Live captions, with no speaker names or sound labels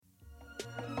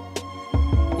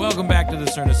Welcome back to the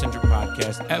Cerna Centric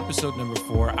podcast, episode number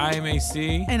 4. I am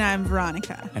AC. And I'm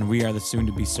Veronica. And we are the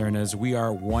soon-to-be Cernas. We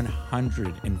are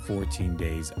 114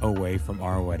 days away from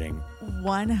our wedding.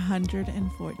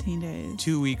 114 days.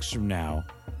 2 weeks from now,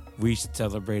 we should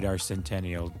celebrate our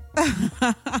centennial,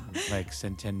 like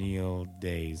centennial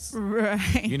days.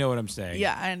 Right. You know what I'm saying?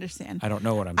 Yeah, I understand. I don't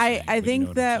know what I'm saying. I but you think know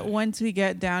what that I'm saying. once we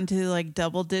get down to like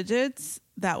double digits,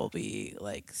 that will be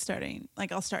like starting,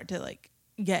 like I'll start to like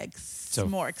get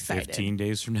more excited. 15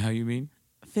 days from now, you mean?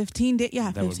 15 days,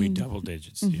 yeah. That 15. would be double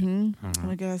digits. Mm-hmm.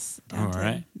 Yeah. I guess. All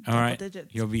right. All right.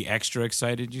 Digits. You'll be extra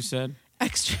excited, you said?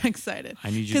 Extra excited. I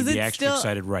need you to be extra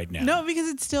excited right now. No, because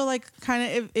it's still like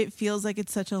kind of, it feels like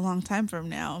it's such a long time from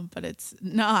now, but it's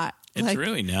not. It's like,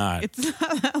 really not. It's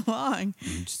not that long.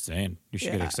 I'm just saying. You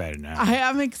should get excited now. I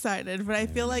am excited, but I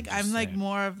feel like I'm I'm just like saying.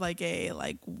 more of like a,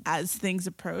 like as things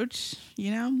approach,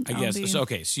 you know? I guess. So,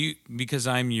 okay. So because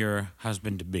I'm your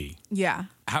husband to be, Yeah.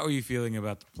 how are you feeling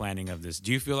about the planning of this?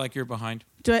 Do you feel like you're behind?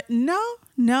 No,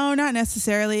 not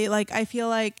necessarily. Like I feel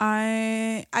like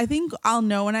I think I'll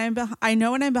know when I'm behind. I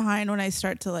know when I'm behind when I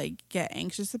start to like get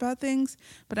anxious about things,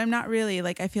 but I'm not really.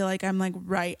 Like I feel like I'm like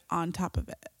right on top of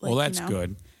it. Like, Well, that's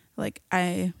good. Like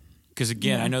Because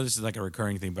again, Yeah. I know this is like a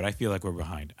recurring thing, but I feel like we're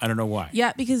behind. I don't know why.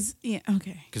 yeah, because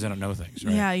okay. Because I don't know things,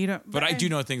 right? Yeah, you don't. But I do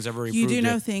know things. I've already You proved do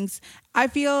know it. things. I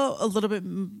feel a little bit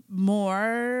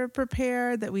more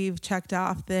prepared that we've checked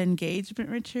off the engagement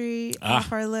retreat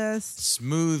off our list.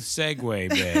 Smooth segue,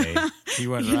 babe. He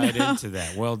went right into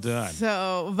that. Well done.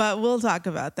 So, but we'll talk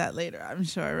about that later, I'm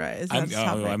sure, right?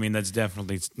 I mean, that's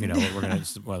definitely, what we're going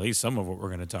to, well, at least some of what we're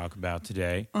going to talk about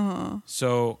today.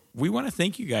 So we want to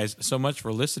thank you guys so much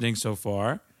for listening so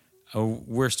far.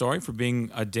 We're sorry for being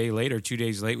a day late or 2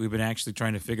 days late. We've been actually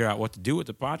trying to figure out what to do with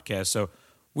the podcast. So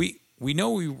we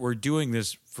know we were doing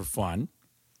this for fun.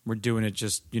 We're doing it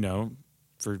just,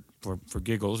 for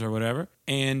giggles or whatever.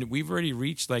 And we've already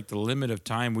reached like the limit of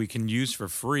time we can use for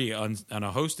free on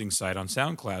a hosting site on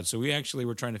SoundCloud. So we actually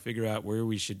were trying to figure out where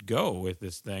we should go with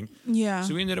this thing. Yeah.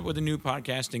 So we ended up with a new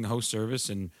podcasting host service,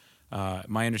 and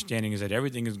my understanding is that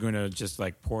everything is going to just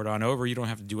like pour it on over. You don't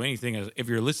have to do anything. If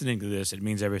you're listening to this, it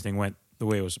means everything went the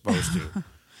way it was supposed to.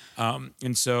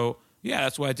 And so, yeah,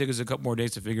 that's why it took us a couple more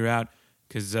days to figure out,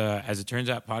 because as it turns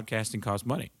out, podcasting costs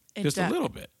money. Just a little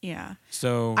bit. Yeah.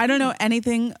 So I don't know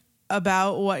anything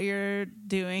about what you're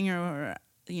doing or,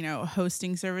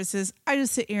 hosting services. I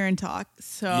just sit here and talk.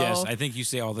 So yes, I think you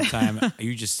say all the time,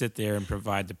 you just sit there and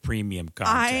provide the premium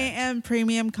content. I am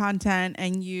premium content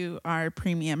and you are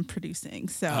premium producing.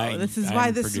 So this is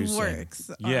why this producing. works.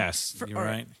 Yes, you're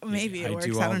right. Maybe it works.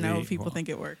 do I all don't know the- if people well, think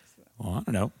it works. Well, I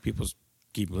don't know. People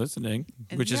keep listening,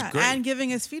 which is great. And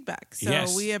giving us feedback. So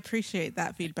Yes. we appreciate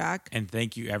that feedback. And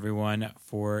thank you, everyone,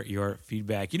 for your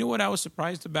feedback. You know what I was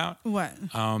surprised about? What?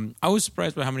 I was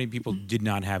surprised by how many people did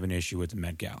not have an issue with the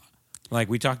Met Gala. Like,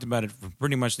 we talked about it for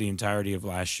pretty much the entirety of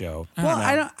last show.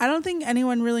 I don't think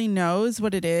anyone really knows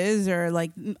what it is, or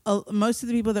like most of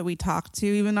the people that we talked to,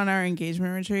 even on our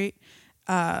engagement retreat,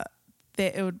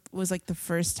 was like the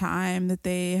first time that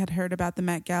they had heard about the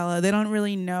Met Gala. They don't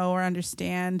really know or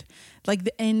understand like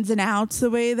the ins and outs the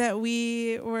way that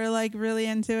we were like really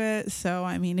into it. So,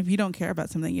 I mean, if you don't care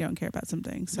about something, you don't care about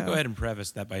something. So Go ahead and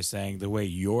preface that by saying the way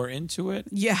you're into it.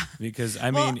 Yeah. Because, I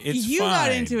mean, it's you fine.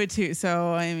 got into it too.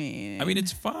 So, I mean,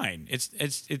 it's fine.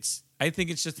 It's. I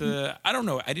think it's just I don't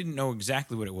know. I didn't know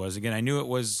exactly what it was. Again, I knew it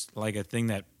was like a thing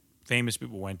that famous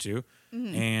people went to,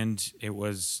 and it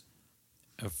was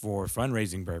for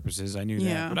fundraising purposes. I knew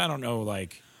that, but I don't know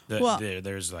like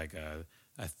there's like a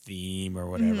theme or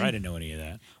whatever. I didn't know any of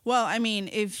that. Well, I mean,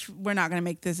 if we're not going to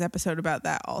make this episode about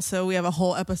that, also we have a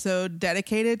whole episode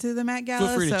dedicated to the Met Gala.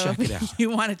 Feel free to check it out. If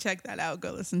you want to check that out,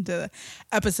 go listen to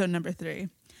episode number 3.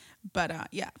 But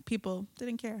people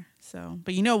didn't care. So,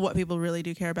 but you know what people really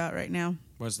do care about right now?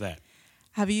 What's that?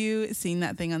 Have you seen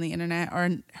that thing on the internet, or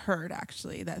heard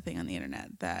actually that thing on the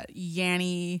internet, that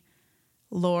Yanni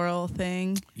Laurel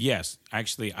thing? Yes,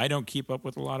 actually, I don't keep up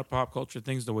with a lot of pop culture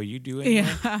things the way you do anyway.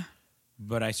 Yeah.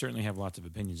 But I certainly have lots of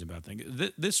opinions about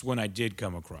things. This one I did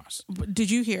come across.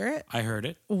 Did you hear it? I heard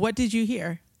it. What did you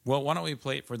hear? Well, why don't we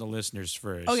play it for the listeners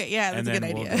first? Okay, yeah, that's a good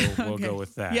idea. We'll Okay. go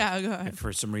with that. Yeah, go ahead. If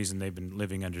for some reason they've been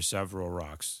living under several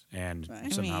rocks and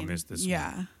somehow missed this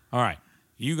yeah. one. All right,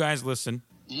 you guys listen.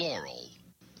 Laurel.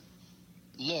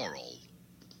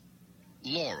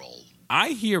 I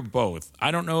hear both.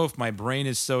 I don't know if my brain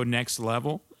is so next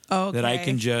level that I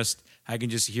can just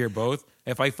hear both.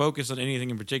 If I focus on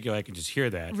anything in particular, I can just hear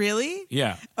that. Really?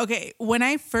 Yeah. Okay, when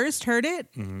I first heard it,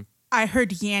 I heard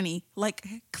Yanny, like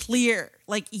clear,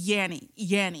 like Yanny,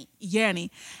 Yanny, Yanny.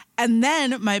 And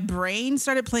then my brain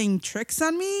started playing tricks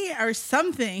on me or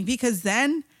something, because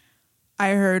then I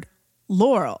heard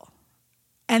Laurel.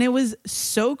 And it was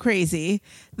so crazy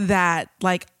that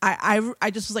like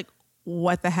I just was like,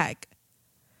 what the heck?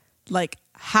 Like,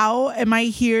 how am I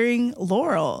hearing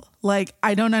Laurel? Like,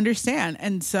 I don't understand.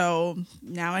 And so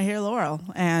now I hear Laurel.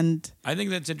 And I think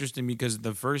that's interesting because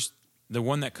the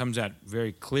one that comes out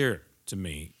very clear to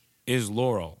me is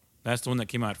Laurel. That's the one that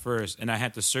came out first, and I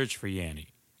had to search for Yanny.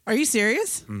 Are you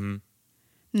serious? Mm-hmm.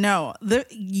 No, the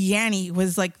Yanny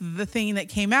was like the thing that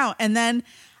came out, and then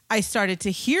I started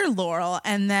to hear Laurel,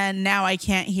 and then now I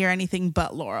can't hear anything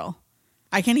but Laurel.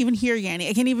 I can't even hear Yanny.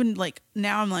 I can't even like,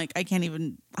 now I'm like, I can't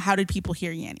even, how did people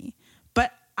hear Yanny?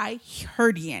 But I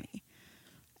heard Yanny,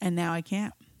 and now I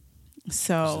can't.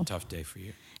 So it's a tough day for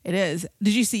you. It is.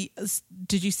 Did you see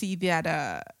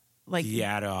that like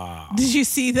Yada. Did you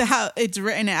see how it's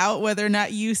written out whether or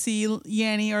not you see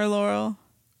Yanny or Laurel?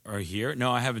 Or here?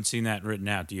 No, I haven't seen that written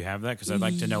out. Do you have that? Because I'd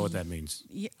like to know what that means.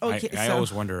 Yeah, okay, I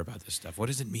always wonder about this stuff. What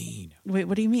does it mean? Wait,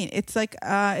 what do you mean? It's like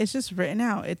it's just written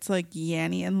out. It's like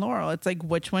Yanny and Laurel. It's like,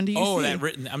 which one do you see? Oh, that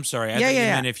written. I'm sorry. I thought you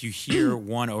meant if you hear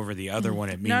one over the other one,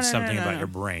 it means something about your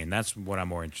brain. That's what I'm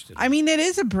more interested in. I mean, it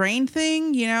is a brain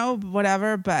thing, you know,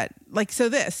 whatever. But like, so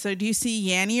do you see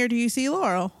Yanny or do you see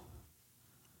Laurel?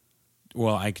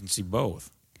 Well, I can see both.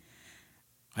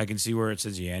 I can see where it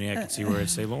says Yanny. I can see where it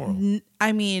says Laurel.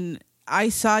 I mean, I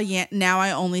saw now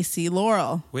I only see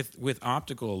Laurel. With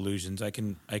optical illusions, I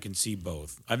can see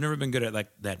both. I've never been good at like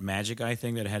that magic eye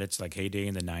thing that had its like heyday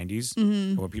in the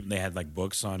 90s, where they had like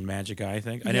books on magic eye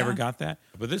thing. I never got that,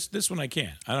 but this one I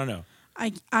can. I don't know.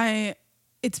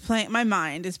 It's playing. My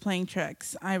mind is playing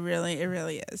tricks. It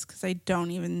really is, because I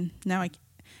don't even now.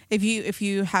 If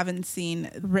you haven't seen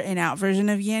written out version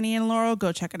of Yanny and Laurel,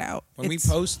 go check it out. When we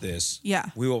post this,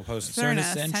 we will post Cerna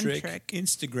Centric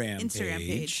Instagram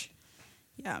page.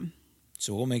 Yeah.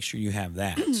 So we'll make sure you have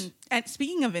that. And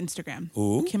speaking of Instagram,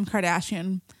 Ooh. Kim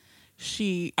Kardashian,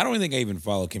 I don't think I even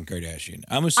follow Kim Kardashian.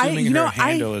 I'm assuming her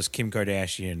handle is Kim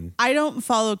Kardashian. I don't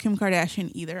follow Kim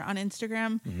Kardashian either on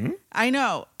Instagram. Mm-hmm. I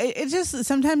know. It just,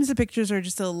 sometimes the pictures are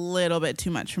just a little bit too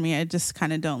much for me. I just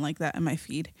kind of don't like that in my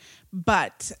feed.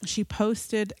 But she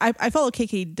posted, I follow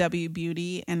KKW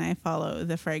Beauty and I follow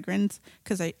The Fragrance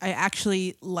because I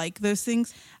actually like those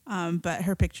things. But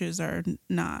her pictures are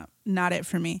not it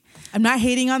for me. I'm not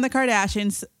hating on the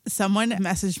Kardashians. Someone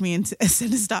messaged me and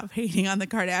said to stop hating on the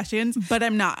Kardashians, but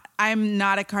I'm not. I'm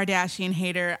not a Kardashian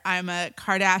hater. I'm a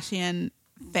Kardashian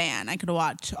fan. I could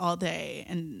watch all day,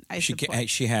 and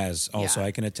she has also.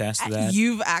 I can attest to that.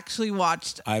 You've actually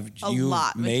watched a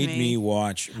lot. You made me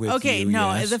watch with you. Okay,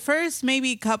 no, yes. The first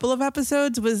maybe couple of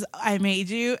episodes was I made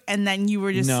you, and then you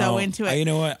were just so into it. You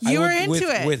know what? You were into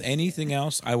it. With anything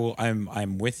else,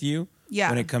 I'm with you. Yeah.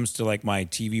 When it comes to like my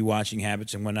TV watching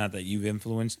habits and whatnot that you've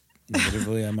influenced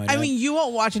negatively, I might. I mean, you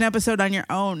won't watch an episode on your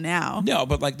own now. No,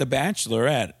 but like The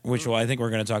Bachelorette, which I think we're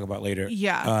going to talk about later.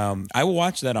 Yeah. I will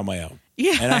watch that on my own.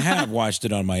 Yeah. And I have watched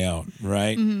it on my own,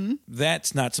 right? Mm-hmm.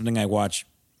 That's not something I watch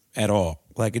at all.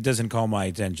 Like, it doesn't call my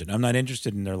attention. I'm not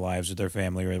interested in their lives or their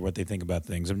family or what they think about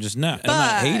things. I'm just not. I'm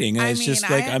not hating. It's just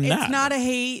like I'm not. It's not a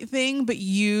hate thing, but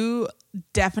you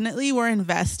definitely were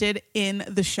invested in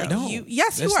the show. No,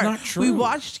 yes, you were. Not true. We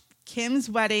watched Kim's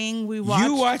wedding.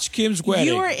 You watched Kim's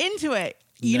wedding. You were into it.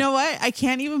 You know what? I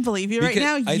can't even believe you right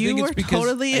now. You were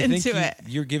totally into it.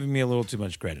 You're giving me a little too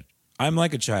much credit. I'm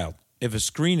like a child. If a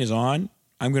screen is on,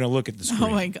 I'm going to look at the screen.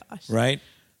 Oh my gosh. Right?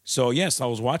 So, yes, I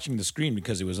was watching the screen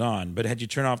because it was on. But had you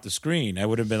turned off the screen, I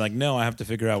would have been like, no, I have to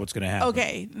figure out what's going to happen.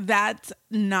 Okay, that's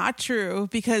not true.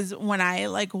 Because when I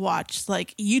like watch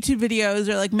like YouTube videos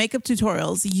or like makeup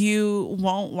tutorials, you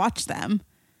won't watch them.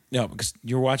 No, because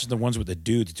you're watching the ones with the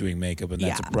dudes doing makeup, and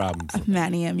that's a problem for me.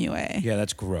 Manny MUA. Yeah,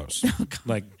 that's gross.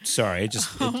 Like, sorry,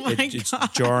 it's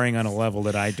jarring on a level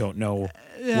that I don't know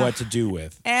what to do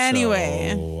with.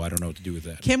 Anyway, so I don't know what to do with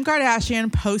that. Kim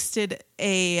Kardashian posted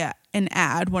an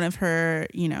ad, one of her,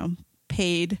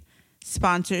 paid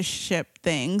sponsorship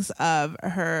things of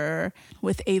her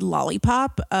with a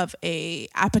lollipop of a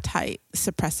appetite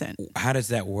suppressant. How does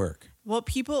that work? Well,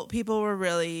 people were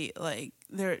really like,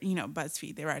 they're,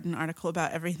 BuzzFeed, they wrote an article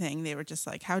about everything. They were just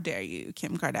like, how dare you,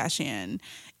 Kim Kardashian?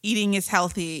 Eating is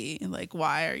healthy. Like,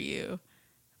 why are you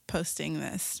posting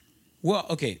this? Well,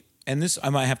 okay. And this, I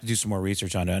might have to do some more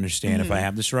research on to understand if I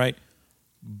have this right.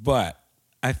 But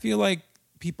I feel like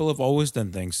people have always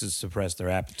done things to suppress their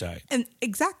appetite. And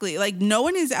exactly. Like, no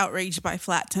one is outraged by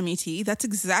flat tummy tea. That's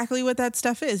exactly what that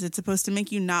stuff is. It's supposed to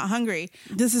make you not hungry.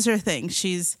 This is her thing.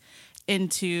 She's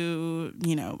into,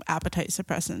 appetite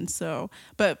suppressants. So,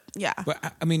 but yeah.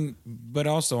 But but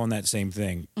also on that same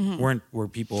thing, were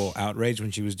people outraged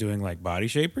when she was doing like body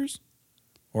shapers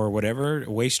or whatever,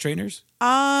 waist trainers?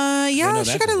 Yeah,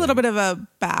 she got a little bit of a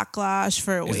backlash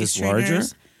for waist trainers. Larger?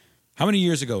 How many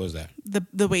years ago was that?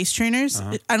 The waist trainers?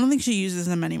 I don't think she uses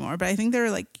them anymore, but I think they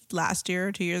were like last year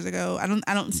or 2 years ago. I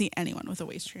don't see anyone with a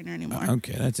waist trainer anymore.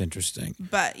 Okay, that's interesting.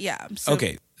 But yeah.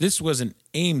 Okay, this wasn't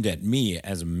aimed at me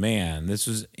as a man. This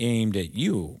was aimed at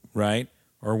you, right?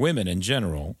 Or women in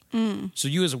general. So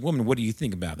you as a woman, what do you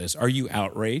think about this? Are you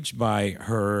outraged by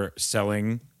her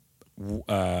selling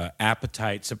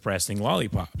appetite suppressing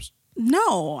lollipops?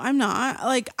 No, I'm not.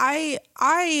 Like I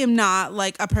am not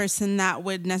like a person that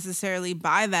would necessarily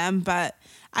buy them, but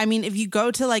I mean, if you go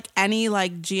to like any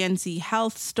like GNC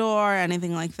health store,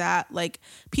 anything like that, like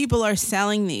people are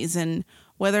selling these, and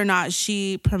whether or not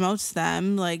she promotes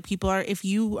them, like people are, if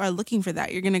you are looking for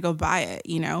that, you're going to go buy it.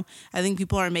 I think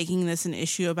people are making this an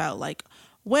issue about like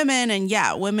women, and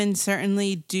yeah, women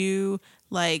certainly do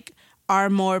like are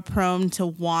more prone to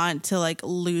want to like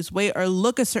lose weight or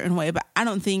look a certain way. But I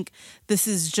don't think this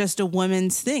is just a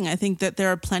women's thing. I think that there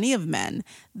are plenty of men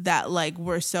that like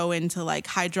were so into like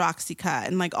hydroxycut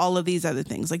and like all of these other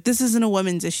things. Like this isn't a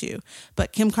women's issue,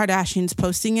 but Kim Kardashian's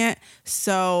posting it,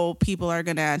 so people are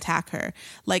going to attack her.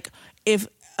 Like if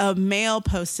a male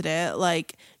posted it,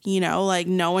 like, like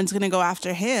no one's going to go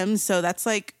after him. So that's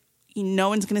like, no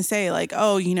one's going to say like,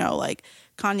 oh, like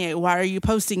Kanye, why are you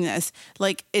posting this?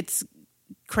 Like it's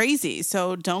crazy.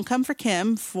 So don't come for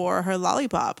Kim for her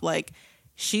lollipop. Like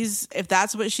if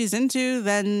that's what she's into,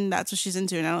 then that's what she's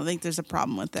into, and I don't think there's a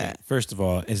problem with it. First of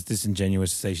all, it's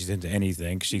disingenuous to say she's into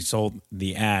anything. She sold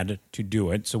the ad to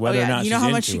do it. So whether or not you know how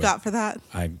much she got for that?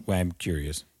 I'm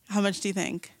curious. How much do you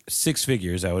think? 6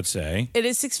 figures, I would say. It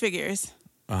is 6 figures.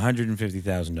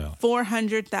 $150,000.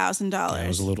 $400,000. I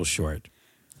was a little short.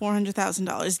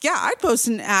 $400,000. Yeah, I'd post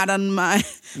an ad on my.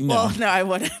 No. Well, no, I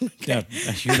wouldn't. Okay.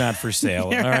 No, you're not for sale.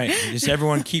 All right, just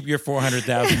everyone keep your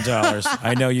 $400,000.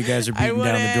 I know you guys are beating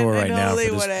down the door right now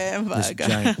for this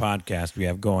giant podcast we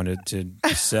have going to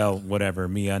sell whatever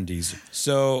MeUndies.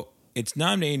 So it's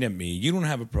not aimed at me. You don't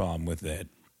have a problem with it.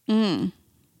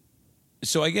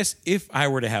 So I guess if I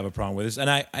were to have a problem with this, and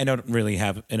I don't really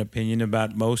have an opinion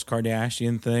about most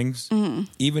Kardashian things,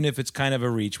 even if it's kind of a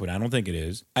reach, what I don't think it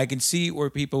is, I can see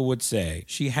where people would say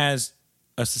she has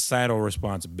a societal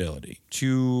responsibility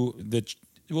to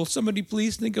will somebody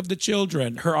please think of the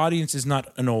children? Her audience is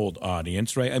not an old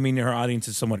audience, right? I mean, her audience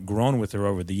has somewhat grown with her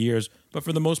over the years, but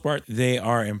for the most part, they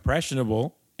are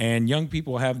impressionable, and young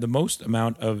people have the most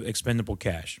amount of expendable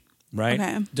cash. Right?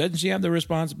 Okay. Doesn't she have the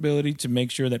responsibility to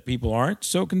make sure that people aren't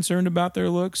so concerned about their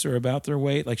looks or about their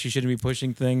weight? Like she shouldn't be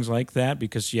pushing things like that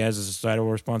because she has a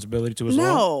societal responsibility to us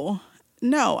all?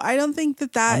 No, I don't think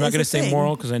that I'm not going to say thing.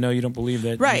 moral because I know you don't believe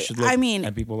that right. you should look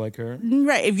at people like her.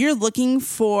 Right. If you're looking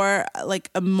for like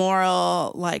a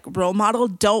moral like role model,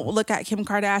 don't look at Kim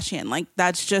Kardashian. Like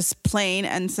that's just plain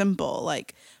and simple.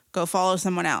 Like go follow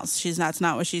someone else. That's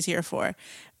not what she's here for.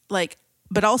 Like,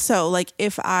 but also like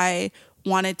if I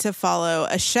wanted to follow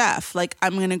a chef, like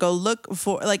I'm gonna go look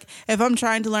for, like if I'm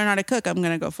trying to learn how to cook, I'm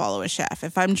gonna go follow a chef.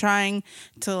 If I'm trying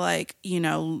to like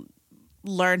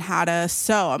learn how to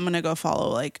sew, I'm gonna go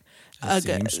follow like a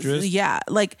seamstress. Yeah,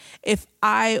 like if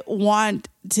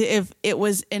it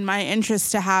was in my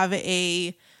interest to have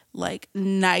a like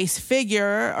nice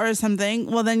figure or something,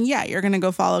 well then yeah, you're gonna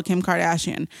go follow Kim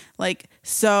Kardashian. Like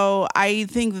so I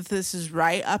think that this is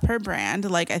right up her brand.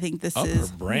 Like I think this is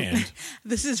her brand.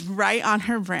 This is right on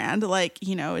her brand. Like,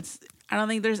 it's I don't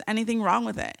think there's anything wrong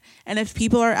with it. And if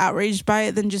people are outraged by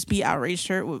it, then just be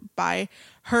outraged by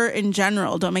her in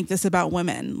general. Don't make this about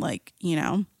women. Like,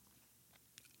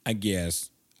 I guess.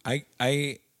 I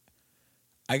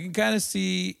can kind of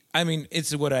see, I mean,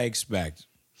 it's what I expect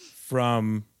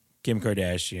from Kim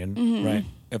Kardashian, right?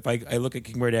 If I look at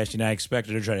Kim Kardashian, I expect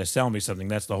her to try to sell me something.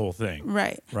 That's the whole thing.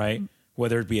 Right. Right?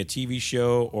 Whether it be a TV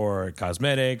show or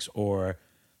cosmetics or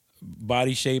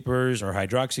body shapers or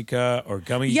hydroxycut or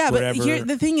gummy, whatever. But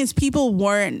the thing is, people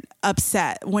weren't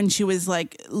upset when she was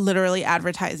like literally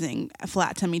advertising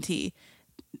flat tummy tea.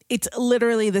 It's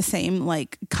literally the same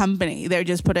like company. They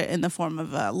just put it in the form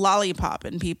of a lollipop,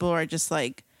 and people are just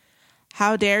like,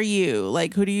 how dare you?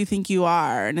 Like, who do you think you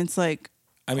are? And it's like,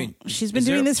 I mean, she's been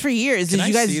doing this for years. Did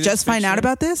you guys just find out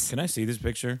about this? Can I see this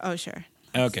picture? Oh, sure.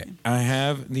 Okay. I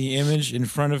have the image in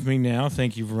front of me now.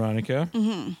 Thank you, Veronica.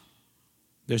 Mm-hmm.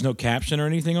 There's no caption or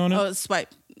anything on it? Oh,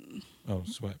 swipe. Oh,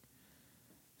 swipe.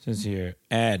 It says here,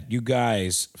 ad, you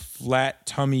guys, Flat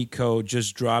Tummy Co.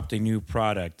 just dropped a new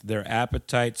product. Their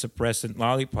appetite suppressant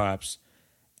lollipops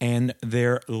and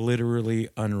they're literally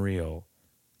unreal.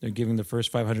 They're giving the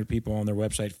first 500 people on their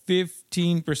website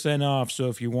 15% off. So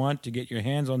if you want to get your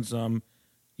hands on some,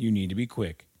 you need to be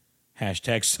quick.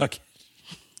 Hashtag suck it.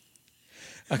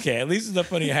 Okay, at least it's a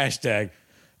funny hashtag.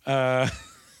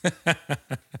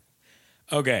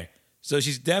 Okay, so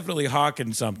she's definitely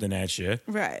hawking something at you.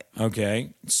 Right.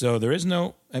 Okay, so there is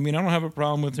no, I mean, I don't have a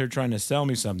problem with her trying to sell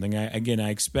me something. I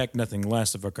expect nothing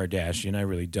less of a Kardashian. I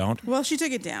really don't. Well, she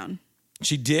took it down.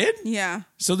 She did? Yeah.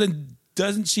 So then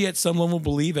doesn't she at some level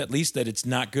believe at least that it's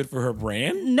not good for her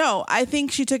brand? No, I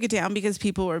think she took it down because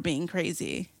people were being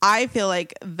crazy. I feel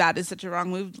like that is such a wrong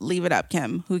move. Leave it up,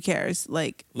 Kim. Who cares?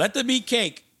 Like, let them eat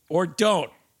cake or don't.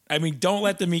 I mean, don't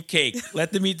let them eat cake.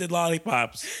 Let them eat the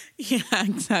lollipops. Yeah,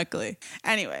 exactly.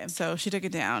 Anyway, so she took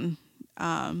it down.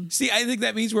 See, I think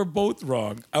that means we're both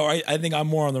wrong. Oh, I think I'm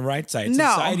more on the right side. No.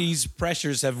 Society's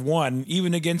pressures have won,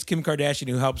 even against Kim Kardashian,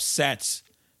 who helps sets.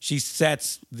 She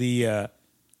sets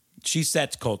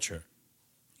culture.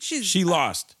 She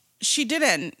lost. She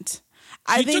didn't.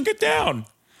 She took it down.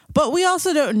 But we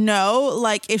also don't know,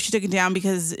 like, if she took it down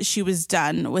because she was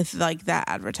done with, like, that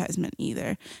advertisement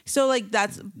either. So, like,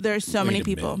 there's so many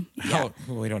people. Well,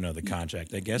 we don't know the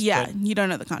contract, I guess. Yeah, you don't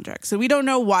know the contract. So we don't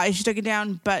know why she took it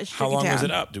down, but she took it down. How long was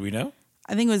it up? Do we know?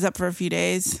 I think it was up for a few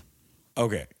days.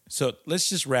 Okay, so let's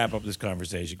just wrap up this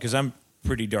conversation because I'm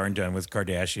pretty darn done with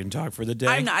Kardashian talk for the day.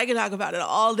 I could talk about it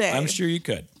all day. I'm sure you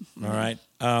could. All right.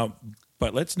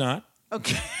 But let's not.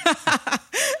 Okay.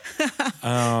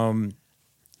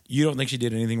 You don't think she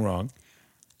did anything wrong?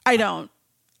 I don't.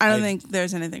 I don't think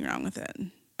there's anything wrong with it.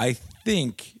 I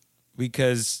think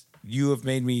because you have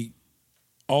made me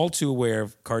all too aware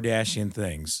of Kardashian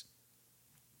things.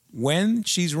 When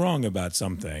she's wrong about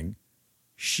something,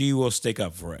 she will stick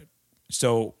up for it.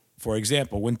 So, for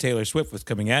example, when Taylor Swift was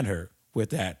coming at her with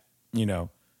that,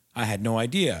 I had no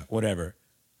idea, whatever,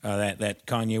 that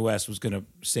Kanye West was going to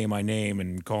say my name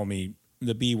and call me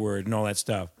the B word and all that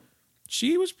stuff.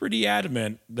 She was pretty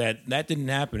adamant that didn't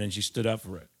happen, and she stood up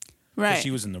for it. Right. She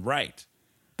was in the right.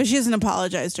 But she hasn't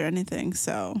apologized or anything,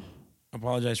 so.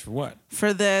 Apologize for what?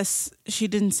 For this, she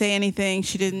didn't say anything.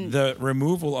 She didn't. The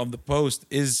removal of the post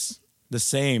is the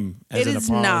same as an apology. It is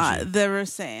not the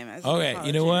same as an apology.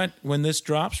 You know what? When this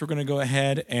drops, we're going to go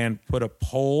ahead and put a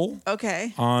poll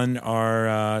on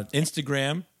our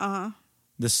Instagram,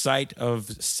 the site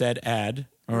of said ad,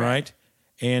 all right?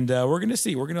 And we're going to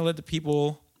see. We're going to let the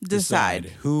people decide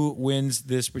who wins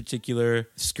this particular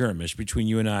skirmish between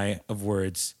you and I of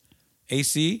words.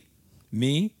 AC,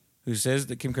 me, who says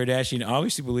that Kim Kardashian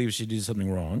obviously believes she did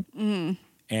something wrong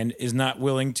and is not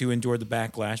willing to endure the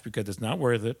backlash because it's not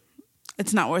worth it.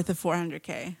 It's not worth the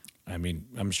 $400K. I mean,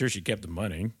 I'm sure she kept the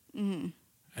money. Mm-hmm.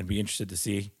 I'd be interested to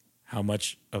see how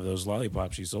much of those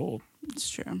lollipops she sold.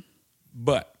 It's true.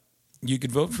 But you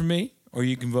could vote for me or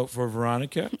you can vote for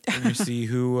Veronica and you see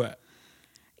who...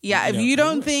 Yeah, if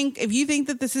you think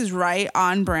that this is right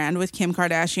on brand with Kim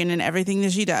Kardashian and everything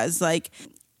that she does, like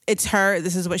it's her,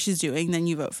 this is what she's doing, then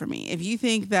you vote for me. If you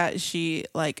think that she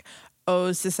like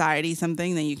owes society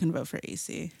something, then you can vote for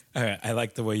AC. All right, I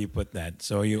like the way you put that.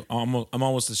 So I'm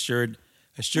almost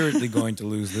assuredly going to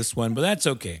lose this one, but that's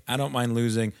okay. I don't mind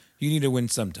losing. You need to win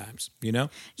sometimes,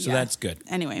 So that's good.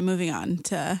 Anyway, moving on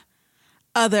to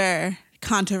other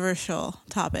controversial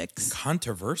topics.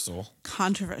 Controversial.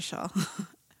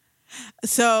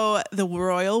 So the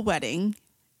royal wedding.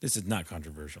 This is not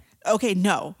controversial. Okay,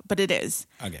 no, but it is.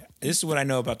 Okay, this is what I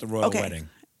know about the royal wedding.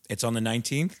 It's on the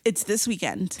 19th. It's this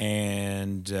weekend.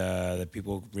 And that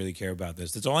people really care about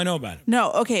this. That's all I know about it.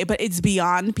 No, okay, but it's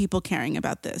beyond people caring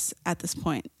about this at this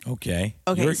point. Okay.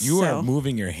 You are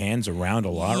moving your hands around a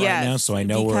lot right now, so I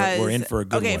know we're in for a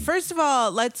good one. Okay, first of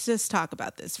all, let's just talk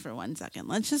about this for 1 second.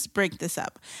 Let's just break this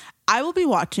up. I will be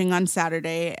watching on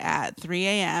Saturday at 3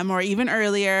 a.m. or even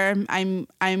earlier.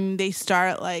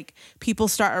 People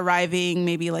start arriving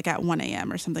maybe like at 1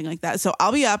 a.m. or something like that. So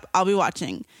I'll be up, I'll be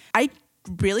watching. I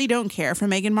really don't care for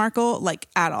Meghan Markle, like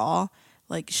at all.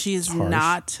 Like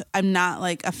I'm not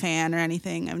like a fan or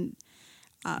anything.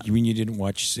 You mean you didn't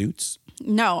watch Suits?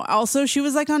 No. Also, she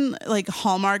was like on like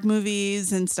Hallmark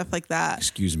movies and stuff like that.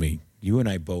 Excuse me. You and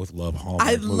I both love Hallmark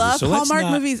movies. I love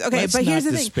Hallmark movies. Okay, but here's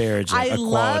the thing. I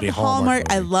love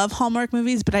Hallmark. I love Hallmark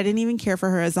movies, but I didn't even care for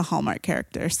her as a Hallmark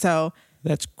character. So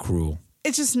that's cruel.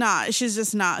 It's just not. She's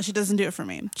just not. She doesn't do it for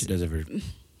me. She does it for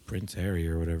Prince Harry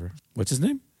or whatever. What's his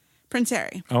name? Prince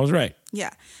Harry. I was right. Yeah.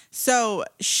 So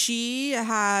she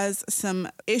has some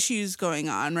issues going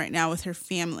on right now with her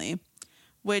family,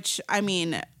 which, I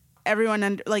mean,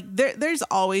 everyone, there's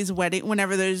always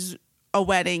whenever there's a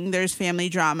wedding, there's family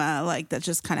drama. Like, that's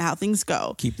just kind of how things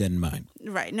go. Keep that in mind.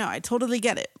 Right. No, I totally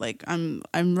get it. Like, I'm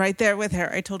right there with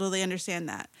her. I totally understand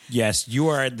that. Yes, you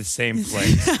are at the same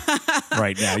place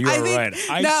right now. You are right.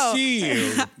 I see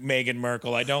you, Meghan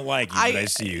Markle. I don't like you, but I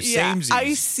see you. Yeah, Samesies.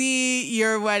 I see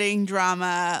your wedding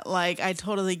drama. Like, I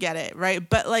totally get it. Right.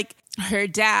 But like her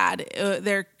dad,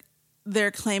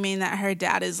 they're claiming that her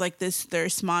dad is like this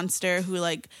thirst monster who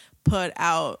like put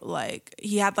out, like,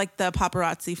 he had like the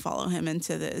paparazzi follow him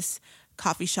into this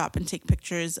coffee shop and take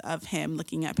pictures of him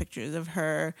looking at pictures of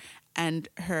her and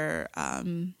her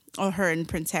or her and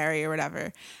Prince Harry or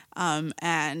whatever,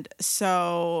 and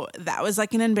so that was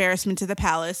like an embarrassment to the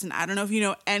palace. And I don't know if you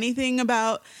know anything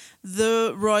about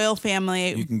the royal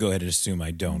family. You can go ahead and assume I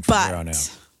don't from here on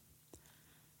out.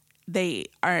 They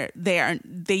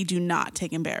do not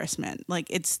take embarrassment. Like,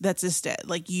 that's just it.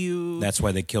 Like, That's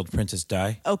why they killed Princess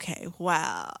Di? Okay,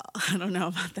 well, I don't know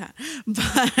about that.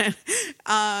 But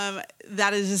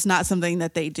that is just not something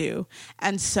that they do.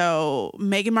 And so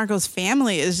Meghan Markle's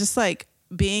family is just like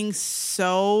being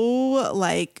so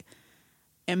like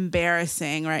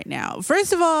embarrassing right now.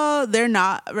 First of all, they're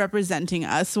not representing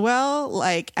us well,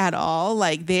 like, at all.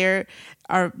 Like, they're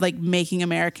are like making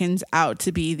Americans out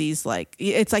to be these, like,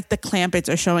 it's like the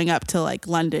Clampetts are showing up to like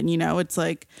London, you know. It's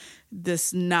like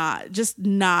this not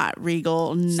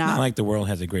regal, it's not like the world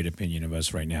has a great opinion of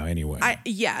us right now anyway.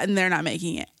 And they're not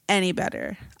making it any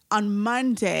better. On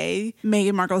Monday,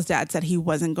 Meghan Markle's dad said he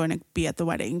wasn't going to be at the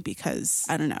wedding because,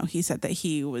 I don't know, he said that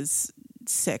he was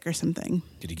sick or something.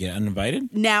 Did he get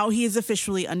uninvited? Now he is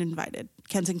officially uninvited.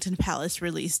 Kensington Palace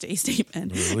released a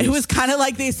statement. It was kind of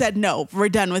like they said, no, we're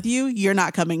done with you. You're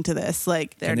not coming to this.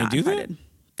 Like, they're not invited. That?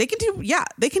 They can do, yeah,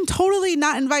 they can totally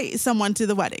not invite someone to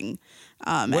the wedding.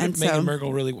 What if Meghan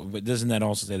Markle really, doesn't that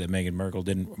also say that Meghan Markle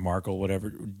didn't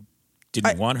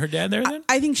want her dad there then?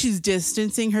 I think she's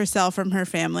distancing herself from her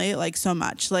family, like, so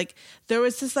much. Like, there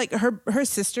was this, like, her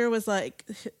sister was like,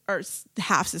 or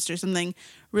half sister something,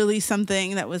 released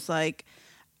something that was like,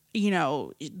 you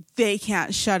know, they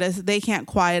can't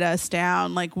quiet us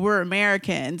down. Like, we're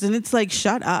Americans. And it's like,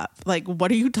 shut up. Like, what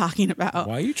are you talking about?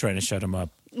 Why are you trying to shut them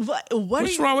up?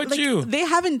 What's wrong with you? They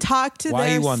haven't talked to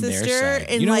their sister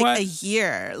in like a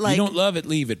year. Like, you don't love it,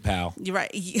 leave it, pal. You're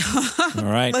right. All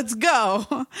right. Let's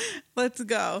go. But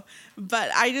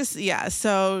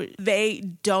so they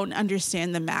don't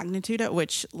understand the magnitude at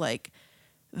which, like,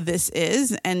 this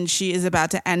is, and she is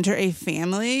about to enter a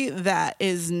family that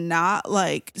is not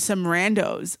like some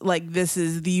randos. Like, this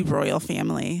is the royal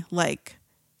family. Like,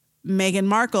 Meghan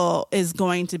Markle is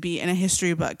going to be in a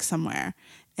history book somewhere.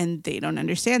 And they don't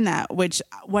understand that, which,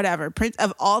 whatever.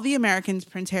 Of all the Americans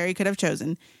Prince Harry could have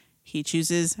chosen, he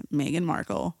chooses Meghan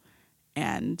Markle.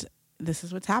 And this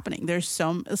is what's happening.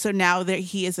 So now that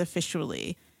he is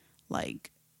officially, like,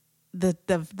 the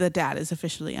dad is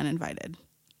officially uninvited.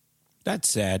 That's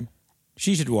sad.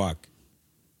 She should walk.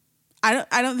 I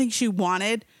don't think she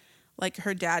wanted, like,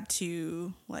 her dad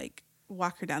to, like,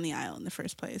 walk her down the aisle in the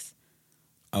first place.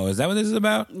 Oh, is that what this is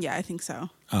about? Yeah, I think so.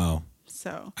 Oh.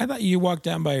 So I thought you walked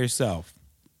down by yourself.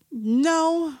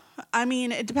 No, I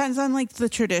mean, it depends on, like, the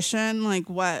tradition, like,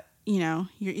 what, you know,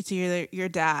 it's either your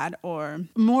dad or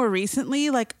more recently,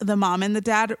 like, the mom and the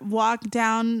dad walk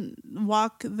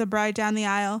the bride down the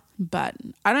aisle. But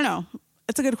I don't know.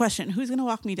 It's a good question. Who's going to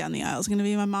walk me down the aisle? Is it going to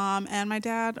be my mom and my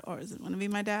dad, or is it going to be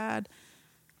my dad?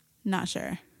 Not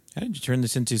sure. How did you turn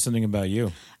this into something about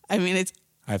you? I mean,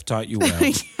 I've taught you well.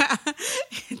 Yeah,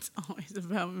 it's always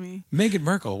about me. Meghan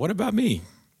Markle, what about me?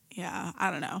 Yeah,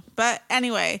 I don't know. But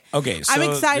anyway. Okay, so I'm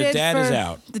excited the dad is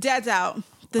out. The dad's out.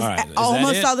 All right,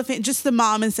 almost all just the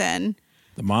mom is in.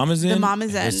 The mom is in? The mom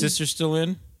is in. The sister's still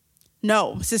in?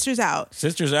 No, sister's out.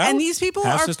 Sister's out? And these people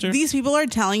are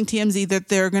telling TMZ that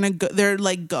they're gonna go. They're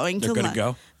like going to London.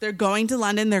 Go. They're going to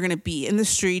London. They're gonna be in the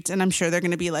streets, and I'm sure they're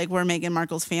gonna be like, "We're Meghan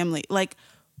Markle's family." Like,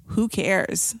 who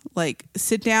cares? Like,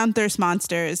 sit down, thirst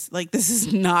monsters. Like, this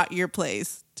is not your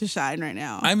place to shine right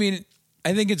now. I mean,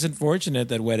 I think it's unfortunate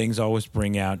that weddings always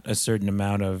bring out a certain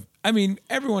amount of. I mean,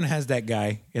 everyone has that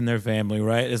guy in their family,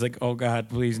 right? It's like, oh God,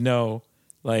 please no.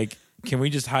 Like, can we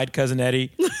just hide Cousin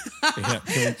Eddie?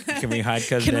 Can we hide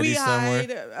Cousin Eddie somewhere?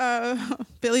 Can we hide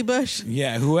Billy Bush?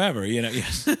 Yeah, whoever, you know.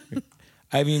 Yes.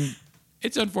 I mean,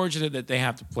 it's unfortunate that they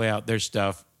have to play out their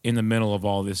stuff in the middle of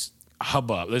all this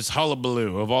hubbub, this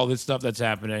hullabaloo of all this stuff that's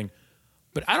happening.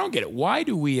 But I don't get it. Why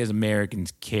do we as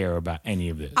Americans care about any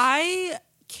of this? I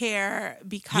care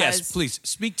because... Yes, please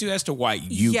speak to as to why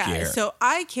you care. Yeah, so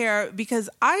I care because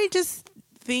I just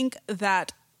think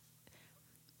that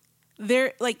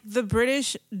they're like the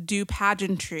British do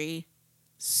pageantry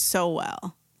so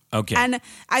well. Okay. And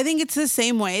I think it's the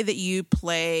same way that you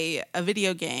play a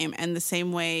video game and the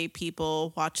same way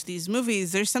people watch these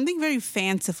movies. There's something very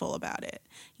fanciful about it.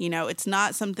 You know, it's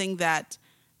not something that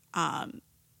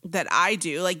that I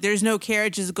do. Like, there's no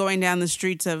carriages going down the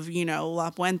streets of, you know, La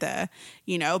Puente,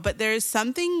 you know, but there's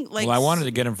something like... Well, I wanted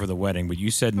to get him for the wedding, but you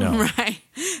said no. Right.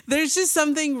 There's just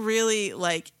something really,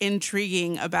 like,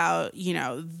 intriguing about, you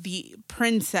know, the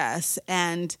princess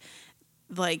and...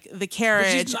 like the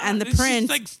carriage and the prince.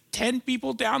 Like 10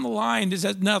 people down the line. This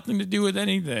has nothing to do with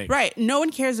anything. Right. No one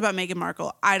cares about Meghan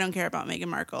Markle. I don't care about Meghan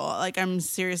Markle. Like, I'm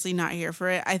seriously not here for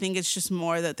it. I think it's just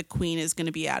more that the queen is going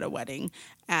to be at a wedding.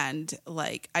 And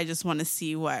like, I just want to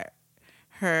see what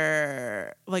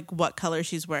her, like what color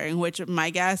she's wearing, which I'm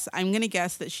going to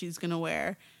guess that she's going to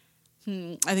wear,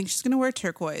 I think she's going to wear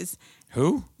turquoise.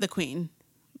 Who? The queen.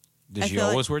 Does she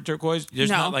always wear turquoise? There's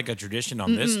not like a tradition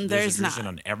on this. There's a tradition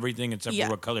on everything except for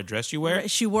what color dress you wear.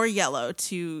 She wore yellow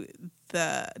to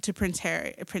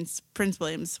Prince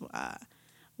William's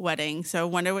wedding. So I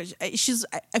wonder what I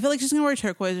feel like she's gonna wear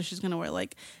turquoise or she's gonna wear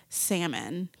like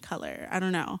salmon color. I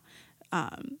don't know.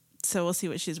 So we'll see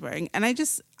what she's wearing. And I'm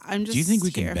just. Do you think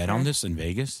we can bet on this in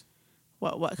Vegas?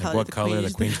 What color? Like what color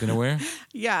the queen's gonna wear?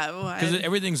 Yeah, because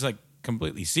everything's like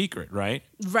completely secret, right?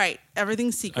 Right.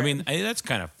 Everything's secret. I mean, that's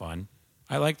kind of fun.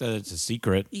 I like that it's a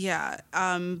secret. Yeah.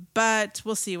 But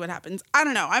we'll see what happens. I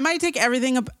don't know. I might take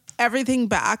everything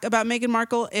back about Meghan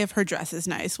Markle if her dress is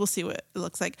nice. We'll see what it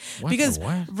looks like. Because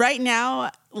right now,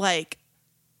 like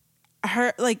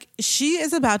she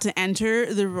is about to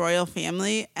enter the royal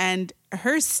family and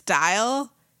her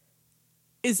style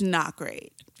is not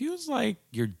great. It feels like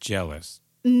you're jealous.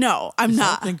 No, I'm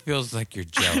not. Something feels like you're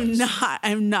jealous.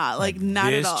 I'm not. Like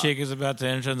not at all. This chick is about to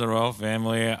enter the royal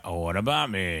family. Oh, what about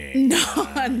me? No,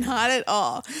 not at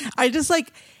all. I just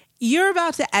like you're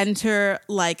about to enter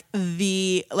like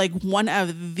one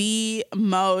of the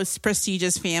most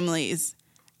prestigious families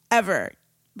ever.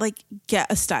 Like,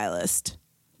 get a stylist,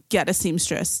 get a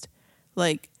seamstress,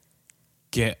 like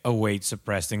get a weight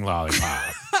suppressing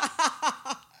lollipop.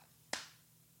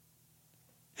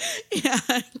 Yeah.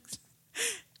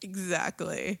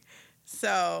 Exactly.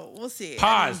 So we'll see.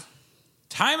 Pause.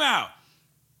 Time out.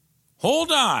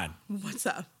 Hold on. What's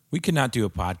up? We cannot do a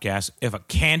podcast if a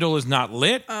candle is not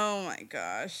lit. Oh my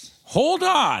gosh. Hold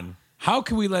on. How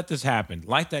can we let this happen?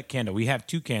 Light that candle. We have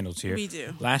 2 candles here. We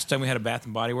do. Last time we had a Bath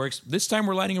and Body Works. This time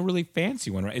we're lighting a really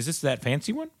fancy one, right? Is this that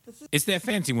fancy one? It's that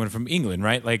fancy one from England,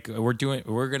 right? Like we're going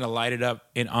to light it up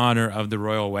in honor of the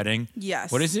royal wedding.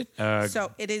 Yes. What is it?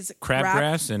 So it is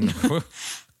crabgrass and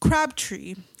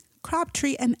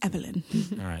Crabtree and Evelyn.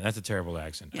 All right, that's a terrible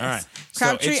accent. Yes. All right.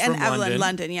 Crabtree and Evelyn,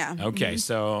 London, yeah. Okay,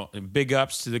 so big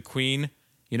ups to the queen.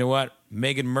 You know what?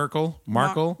 Meghan Markle,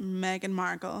 Meghan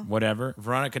Markle. Whatever.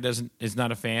 Veronica is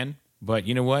not a fan, but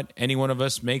you know what? Any one of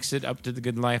us makes it up to the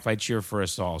good life. I cheer for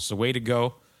us all. So way to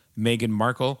go, Meghan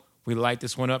Markle. We light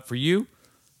this one up for you.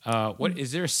 What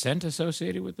is there a scent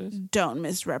associated with this? Don't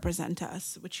misrepresent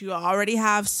us, which you already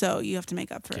have, so you have to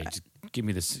make up for it. Just give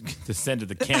me the scent of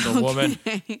the candle, woman.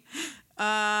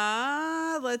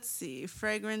 Let's see.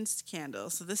 Fragranced candle.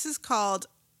 So this is called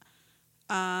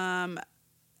Home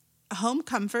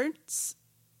Comforts,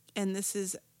 and this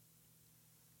is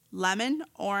lemon,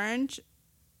 orange,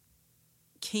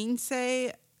 quince,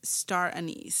 star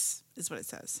anise is what it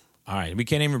says. All right, we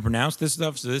can't even pronounce this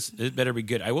stuff, so this better be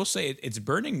good. I will say it's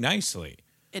burning nicely.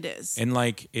 It is, and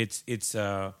like it's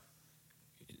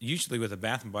usually with a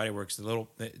Bath and Body Works,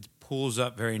 it pulls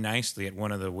up very nicely at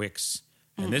one of the wicks,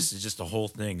 and this is just the whole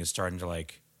thing is starting to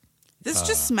like. This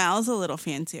just smells a little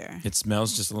fancier. It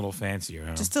smells just a little fancier,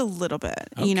 huh? Just a little bit.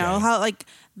 Okay. You know how like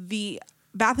the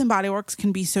Bath and Body Works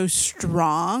can be so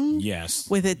strong, yes,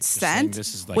 with its scent.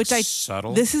 This is like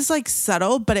subtle. This is like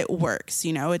subtle, but it works.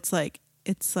 You know, it's like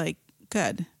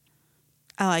good.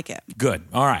 I like it. Good.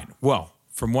 All right. Well,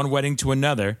 from one wedding to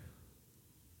another,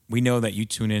 we know that you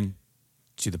tune in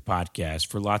to the podcast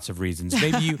for lots of reasons.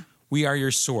 Maybe we are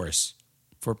your source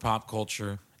for pop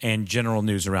culture and general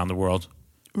news around the world.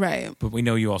 Right. But we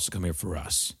know you also come here for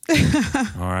us.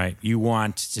 All right. You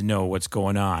want to know what's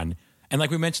going on. And like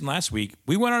we mentioned last week,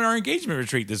 we went on our engagement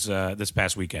retreat this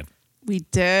past weekend. We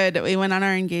did. We went on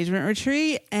our engagement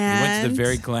retreat and we went to the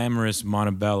very glamorous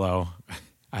Montebello.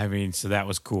 I mean, so that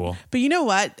was cool. But you know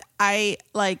what? I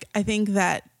think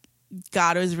that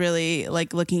God was really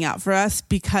like looking out for us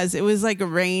because it was like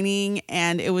raining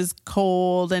and it was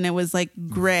cold and it was like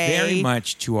gray. Very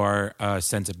much to our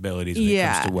sensibilities when it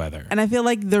comes to weather. And I feel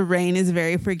like the rain is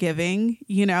very forgiving,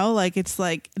 you know, like it's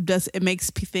like it makes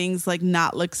things like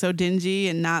not look so dingy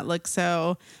and not look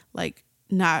so like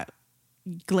not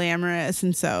glamorous.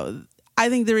 And so I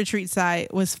think the retreat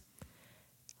site was,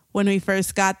 when we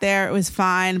first got there, it was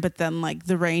fine, but then like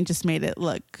the rain just made it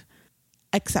look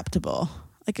acceptable.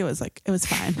 Like it was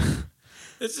fine.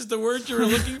 This is the word you were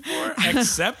looking for?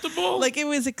 Acceptable? Like it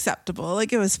was acceptable.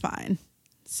 Like it was fine.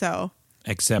 So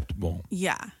acceptable.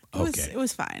 Yeah. Okay. It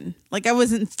was fine. Like I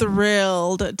wasn't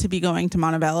thrilled to be going to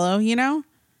Montebello, you know?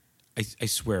 I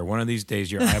swear, one of these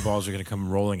days your eyeballs are going to come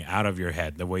rolling out of your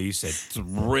head. The way you said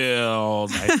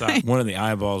thrilled, I thought one of the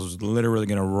eyeballs was literally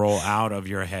going to roll out of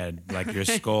your head, like your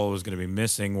skull was going to be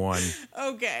missing one.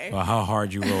 Okay. Well, how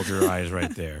hard you rolled your eyes right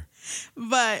there.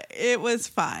 But it was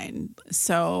fine.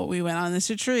 So we went on this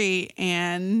retreat,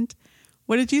 and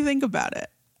what did you think about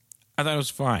it? I thought it was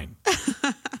fine.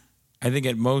 I think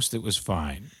at most it was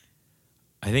fine.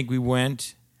 I think we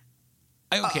went...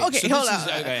 Okay, okay, so hold on.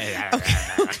 Okay.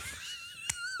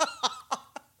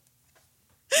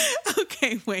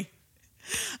 Okay, wait.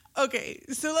 Okay,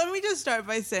 so let me just start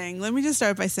by saying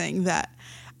that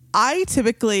I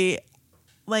typically,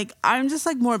 like, I'm just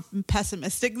like more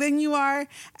pessimistic than you are,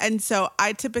 and so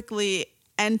I typically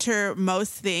enter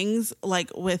most things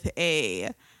like with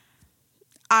a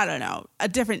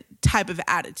different type of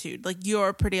attitude. Like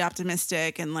you're pretty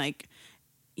optimistic, and like,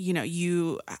 you know,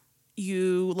 you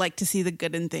like to see the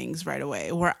good in things right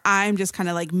away, where I'm just kind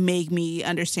of like, make me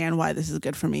understand why this is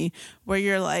good for me, where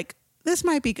you're like, this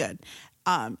might be good.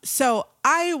 So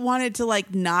I wanted to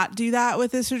like not do that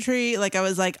with this retreat. Like I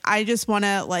was like, I just want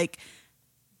to like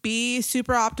be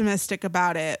super optimistic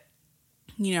about it,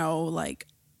 you know, like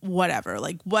whatever,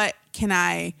 like what can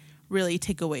I really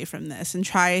take away from this, and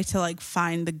try to like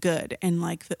find the good and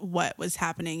like what was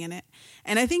happening in it.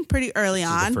 And I think pretty early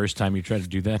on, the first time you tried to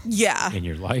do that, in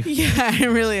your life, it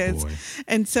really is. Boy.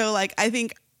 And so like I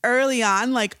think early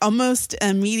on, like almost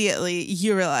immediately,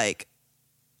 you were like,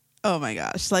 oh my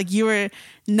gosh, like you were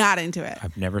not into it.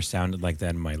 I've never sounded like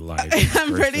that in my life.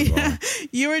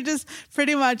 You were just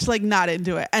pretty much like not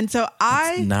into it. And so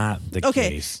That's not the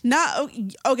case.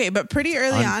 But pretty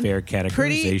early on, unfair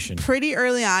categorization. Pretty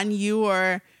early on, you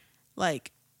were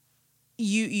like,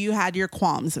 you had your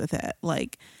qualms with it.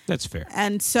 Like, that's fair.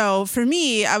 And so for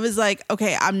me, I was like,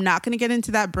 okay, I'm not going to get into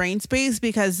that brain space,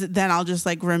 because then I'll just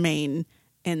like remain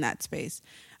in that space.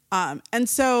 And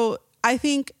so I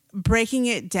think, breaking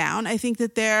it down, I think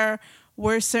that there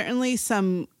were certainly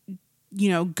some, you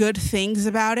know, good things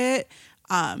about it.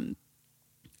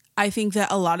 I think that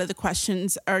a lot of the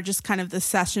questions are just kind of the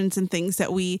sessions and things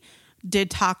that we did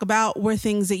talk about were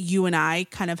things that you and I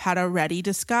kind of had already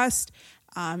discussed.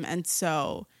 And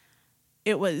so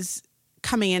it was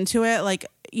coming into it, like,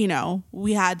 you know,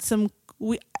 I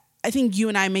think you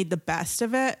and I made the best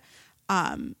of it.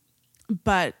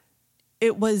 But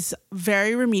it was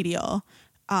very remedial.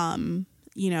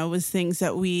 You know, it was things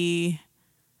that we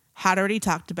had already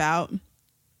talked about.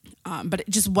 But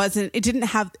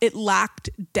it lacked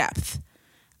depth,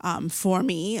 for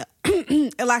me.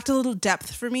 It lacked a little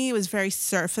depth for me. It was very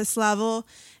surface level.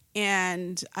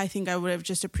 And I think I would have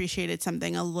just appreciated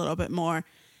something a little bit more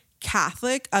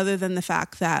Catholic, other than the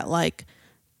fact that like,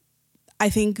 I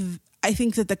think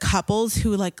that the couples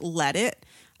who like led it,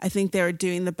 I think they were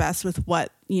doing the best with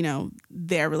what, you know,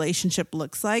 their relationship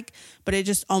looks like. But it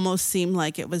just almost seemed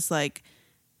like it was like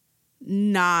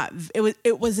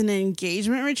it was an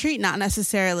engagement retreat, not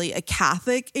necessarily a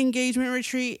Catholic engagement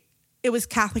retreat. It was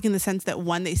Catholic in the sense that,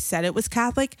 one, they said it was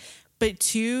Catholic, but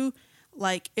two,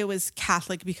 like it was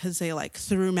Catholic because they like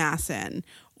threw mass in,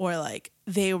 or like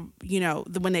they, you know,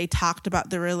 when they talked about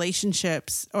the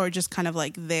relationships, or just kind of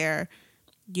like their,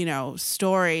 you know,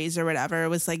 stories or whatever, it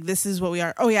was like, this is what we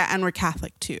are. Oh yeah. And we're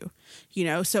Catholic too, you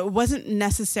know? So it wasn't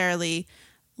necessarily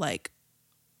like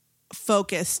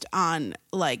focused on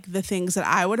like the things that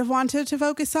I would have wanted to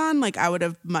focus on. Like I would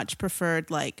have much preferred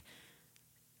like,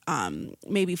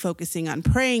 maybe focusing on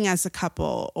praying as a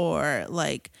couple, or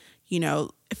like, you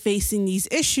know, facing these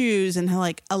issues, and how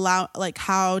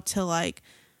to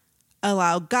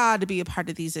allow God to be a part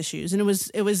of these issues. And it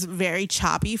was very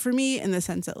choppy for me, in the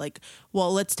sense that like,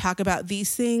 well, let's talk about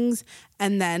these things,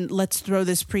 and then let's throw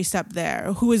this priest up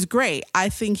there who was great. I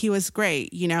think he was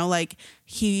great. You know, like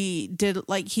he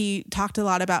talked a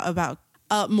lot about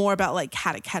more about like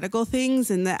catechetical things,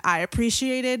 and that I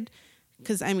appreciated,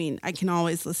 because I mean, I can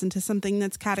always listen to something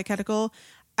that's catechetical.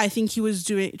 I think he was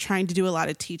trying to do a lot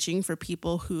of teaching for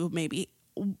people who maybe,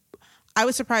 I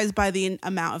was surprised by the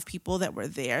amount of people that were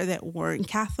there that weren't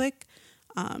Catholic.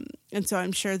 And so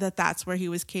I'm sure that that's where he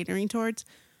was catering towards.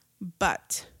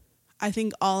 But I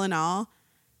think all in all,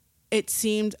 it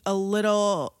seemed a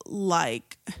little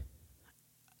like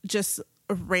just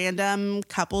a random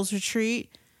couples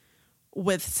retreat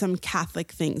with some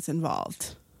Catholic things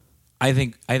involved. I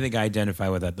think I identify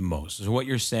with that the most. So what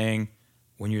you're saying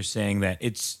when you're saying that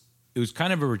it was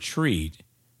kind of a retreat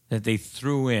that they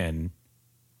threw in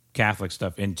Catholic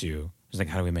stuff into. It's like,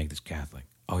 how do we make this Catholic?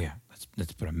 Oh yeah,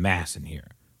 let's put a mass in here.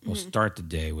 We'll start the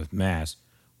day with mass,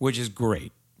 which is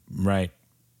great, right?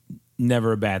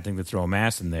 Never a bad thing to throw a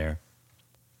mass in there.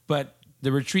 But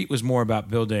the retreat was more about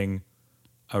building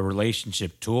a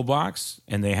relationship toolbox,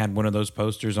 and they had one of those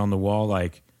posters on the wall,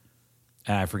 like,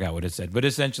 I forgot what it said, but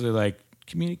essentially like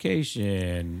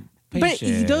communication,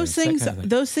 patience. But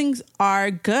those things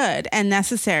are good and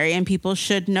necessary, and people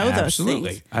should know those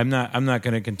things. I'm not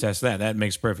going to contest that. That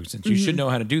makes perfect sense. You should know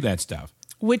how to do that stuff.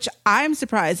 Which I'm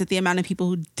surprised at the amount of people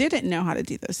who didn't know how to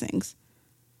do those things.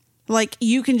 Like,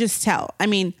 you can just tell. I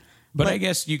mean, but I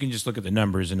guess you can just look at the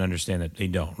numbers and understand that they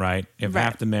don't, right? If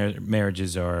half the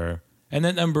marriages are, and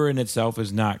that number in itself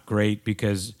is not great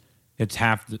because it's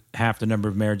half the number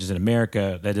of marriages in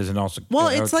America. That doesn't also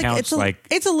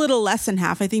it's a little less than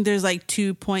half. I think there's like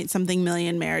 2-point-something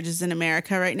million marriages in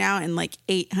America right now, and like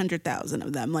 800,000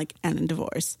 of them like end in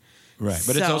divorce. Right,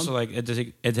 but it's also like it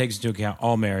takes into account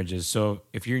all marriages. So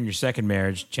if you're in your second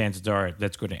marriage, chances are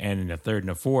that's going to end in a third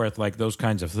and a fourth. Like those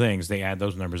kinds of things, they add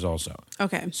those numbers also.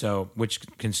 Okay. So which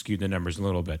can skew the numbers a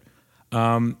little bit.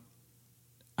 I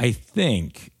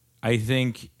think,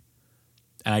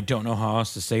 and I don't know how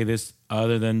else to say this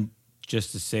other than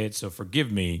just to say it. So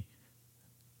forgive me,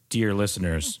 dear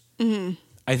listeners. Mm-hmm.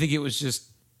 I think it was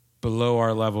just below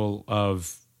our level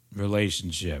of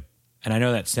relationship. And I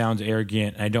know that sounds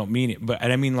arrogant, and I don't mean it, but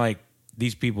I mean like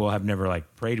these people have never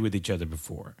like prayed with each other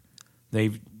before.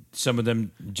 Some of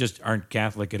them just aren't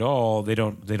Catholic at all. They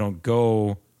don't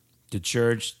go to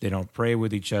church. They don't pray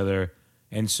with each other,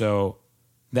 and so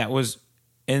that was,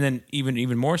 and then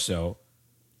even more so,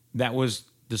 that was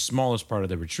the smallest part of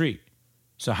the retreat.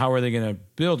 So how are they going to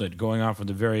build it? Going off of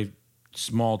the very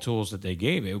small tools that they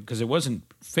gave it, because it wasn't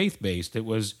faith based. It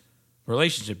was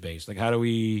relationship based. Like, how do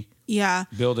we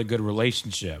build a good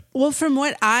relationship? Well, from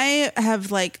what I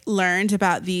have like learned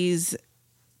about these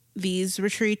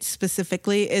retreats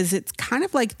specifically, is it's kind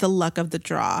of like the luck of the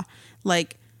draw.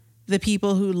 Like, the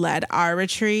people who led our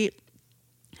retreat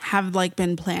have like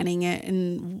been planning it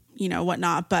and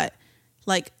whatnot, but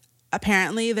like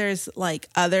apparently there's like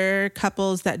other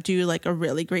couples that do like a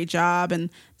really great job,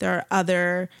 and there are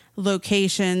other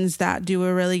locations that do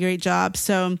a really great job.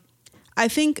 So I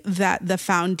think that the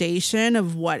foundation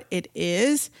of what it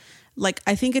is, like,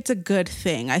 I think it's a good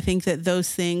thing. I think that those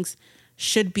things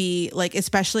should be like,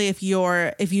 especially if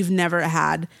you've never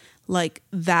had like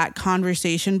that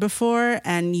conversation before,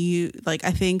 and you like,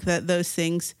 I think that those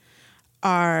things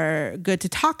are good to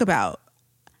talk about.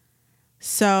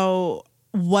 So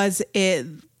was it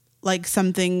like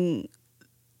something,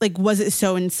 like, was it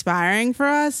so inspiring for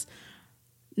us?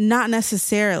 Not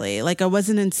necessarily. Like, I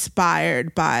wasn't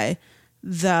inspired by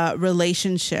the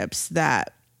relationships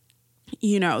that,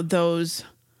 those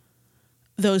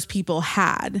people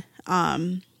had.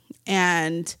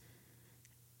 And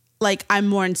like, I'm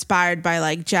more inspired by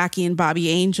like Jackie and Bobby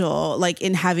Angel, like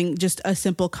in having just a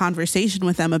simple conversation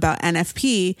with them about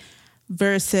NFP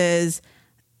versus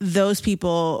those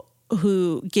people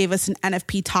who gave us an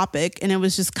NFP topic, and it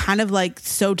was just kind of like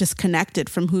so disconnected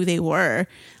from who they were.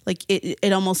 Like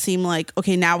it almost seemed like,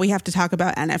 okay, now we have to talk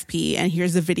about NFP, and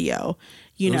here's the video,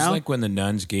 It was like when the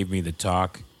nuns gave me the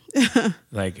talk,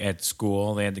 like at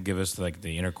school, they had to give us like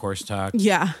the intercourse talk.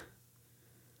 Yeah.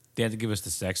 They had to give us the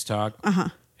sex talk. Uh-huh.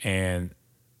 And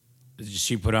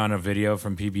she put on a video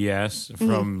from PBS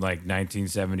from like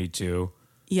 1972.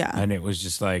 Yeah. And it was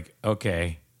just like,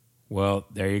 okay, well,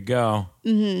 there you go.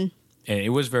 Mm-hmm. And it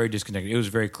was very disconnected. It was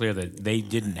very clear that they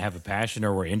didn't have a passion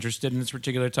or were interested in this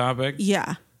particular topic.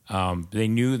 Yeah. They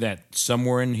knew that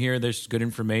somewhere in here there's good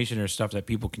information or stuff that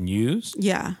people can use.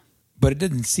 Yeah. But it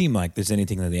didn't seem like there's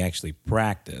anything that they actually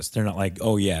practice. They're not like,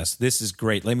 oh, yes, this is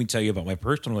great. Let me tell you about my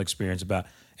personal experience about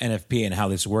NFP and how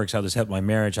this works, how this helped my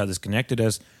marriage, how this connected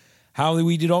us, how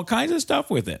we did all kinds of stuff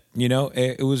with it.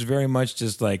 It was very much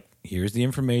just like, here's the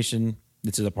information.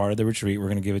 This is a part of the retreat. We're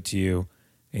going to give it to you,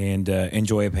 and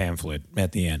enjoy a pamphlet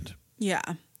at the end. Yeah.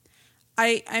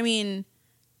 I mean,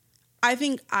 I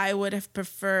think I would have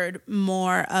preferred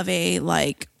more of a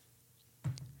like,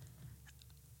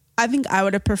 how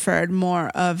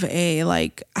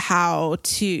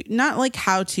to, not like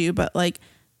how to, but like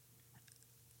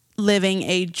living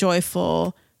a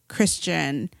joyful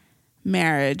Christian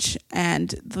marriage.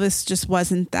 And this just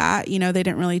wasn't that. They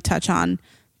didn't really touch on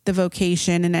the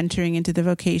vocation and entering into the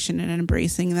vocation and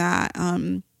embracing that.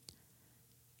 And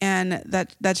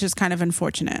that's just kind of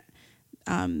unfortunate.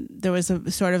 There was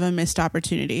a sort of a missed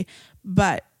opportunity,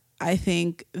 but I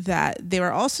think that they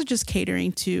were also just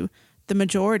catering to the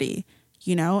majority,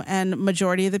 and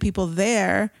majority of the people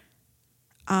there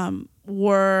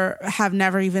have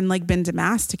never even like been to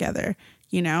mass together,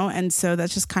 and so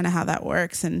that's just kind of how that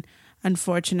works. And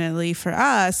unfortunately for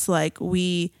us, like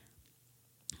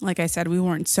I said, we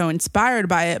weren't so inspired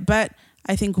by it, but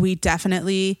I think we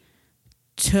definitely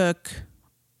took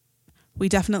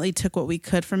what we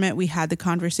could from it. We had the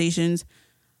conversations.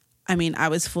 I mean, I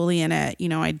was fully in it.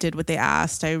 I did what they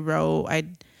asked. I wrote.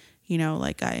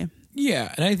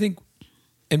 Yeah, and I think,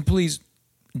 and please,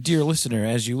 dear listener,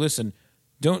 as you listen,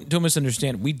 don't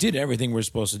misunderstand. We did everything we're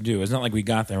supposed to do. It's not like we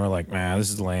got there and we're like, man,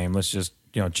 this is lame. Let's just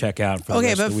check out for the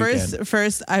rest of the weekend.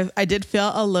 First, I did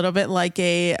feel a little bit like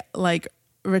a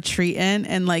retreatant,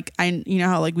 and like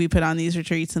how like we put on these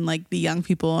retreats and like the young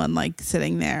people and like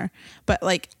sitting there, but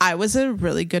like I was a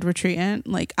really good retreatant.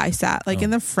 Like I sat like in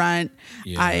the front.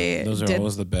 Yeah, those are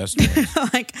always the best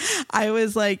ones. Like I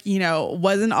was like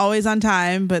wasn't always on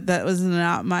time, but that was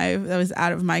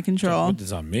out of my control. Don't put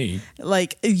this on me.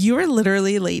 Like you were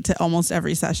literally late to almost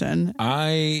every session.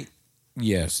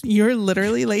 Yes. You're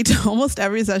literally late to almost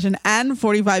every session and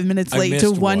 45 minutes late to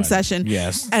one session.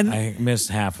 Yes. And I missed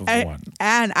half of one.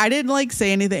 And I didn't like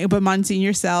say anything, but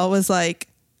Monsignor Sal was like,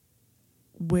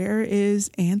 where is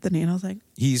Anthony? And I was like,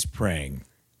 he's praying.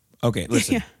 Okay,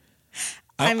 listen. Yeah.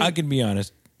 I can be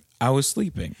honest. I was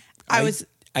sleeping. I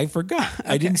forgot. Okay.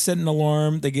 I didn't set an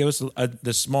alarm. They gave us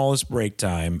the smallest break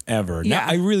time ever. Yeah. Now,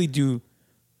 I really do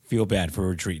feel bad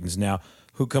for retreatants now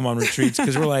who come on retreats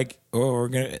because we're like, we're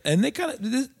gonna, and they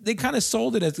kind of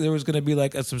sold it as there was going to be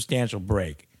like a substantial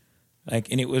break, like,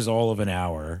 and it was all of an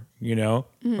hour,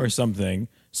 or something.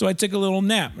 So I took a little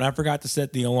nap and I forgot to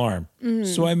set the alarm,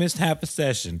 so I missed half a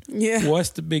session. Yeah,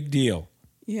 what's the big deal?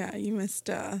 Yeah, you missed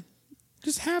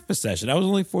just half a session. I was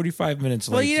only 45 minutes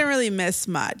late. Well, you didn't really miss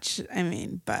much. I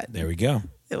mean, but there we go.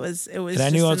 It was. And I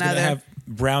knew I was going to have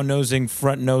brown nosing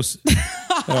front nose.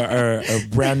 or a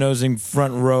brown nosing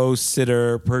front row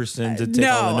sitter person to take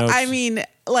all the notes. I mean,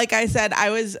 like I said,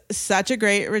 I was such a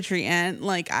great retreatant.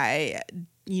 Like I,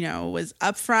 was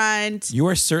up front. You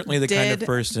are certainly the kind of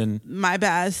person, my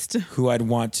best, who I'd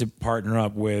want to partner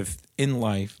up with in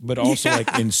life, but also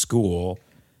like in school.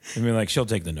 I mean, like she'll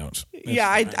take the notes. That's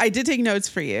fine. I did take notes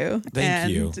for you.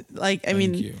 Thank you. Like, I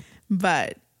mean,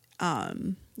 but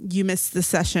you missed the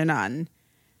session on.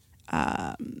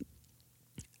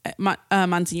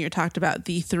 Monsignor talked about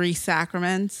the three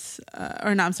sacraments,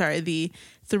 the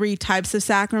three types of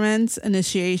sacraments: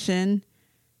 initiation,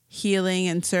 healing,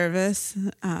 and service.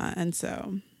 And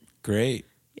so, great.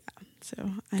 Yeah. So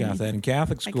got that in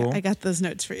Catholic school. I got those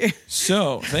notes for you.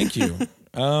 So thank you.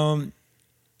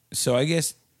 So I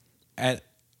guess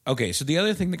so the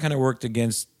other thing that kind of worked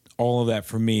against all of that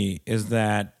for me is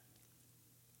that.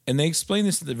 And they explained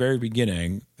this at the very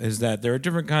beginning, is that there are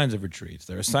different kinds of retreats.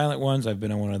 There are silent ones. I've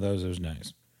been on one of those. It was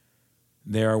nice.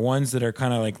 There are ones that are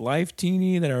kind of like life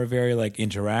teeny, that are very like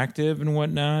interactive and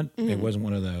whatnot. It wasn't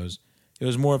one of those. It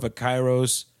was more of a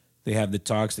kairos. They have the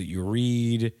talks that you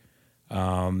read.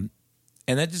 And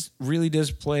that just really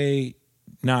does play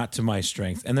not to my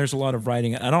strength. And there's a lot of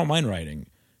writing. I don't mind writing.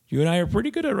 You and I are pretty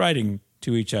good at writing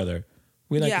to each other.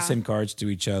 We like to send cards to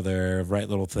each other, write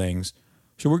little things.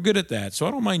 So we're good at that. So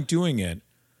I don't mind doing it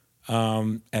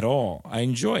at all. I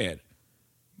enjoy it.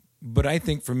 But I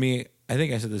think for me, I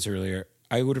think I said this earlier,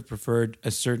 I would have preferred a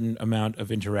certain amount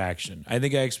of interaction. I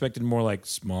think I expected more like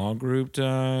small group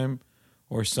time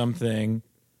or something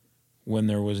when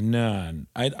there was none.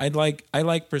 I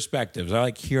like perspectives. I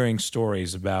like hearing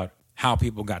stories about how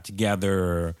people got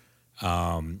together.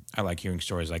 I like hearing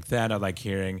stories like that. I like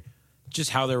hearing just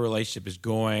how their relationship is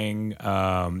going,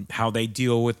 how they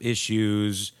deal with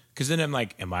issues. Because then I'm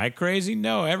like, am I crazy?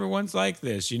 No, everyone's like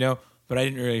this, But I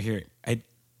didn't really hear.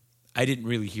 I didn't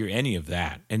really hear any of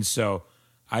that, and so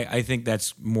I think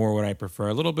that's more what I prefer.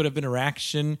 A little bit of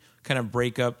interaction, kind of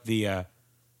break up the.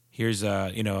 Here's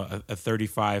a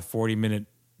 35, 40-minute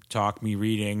talk, me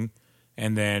reading,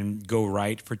 and then go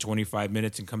write for 25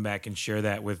 minutes and come back and share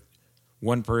that with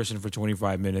one person for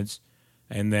 25 minutes,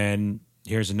 and then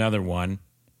here's another one,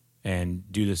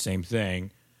 and do the same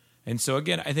thing. And so,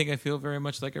 again, I think I feel very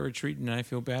much like a retreatant, and I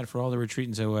feel bad for all the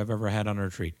retreatants who I've ever had on a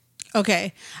retreat.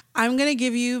 Okay. I'm going to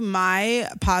give you my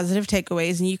positive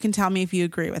takeaways, and you can tell me if you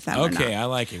agree with them or not. Okay, I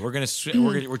like it.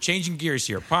 We're changing gears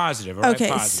here. Positive. All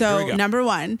okay, right, positive. So number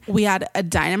one, we had a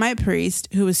dynamite priest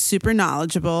who was super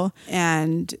knowledgeable,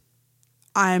 and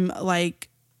I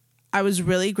was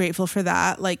really grateful for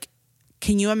that. Like,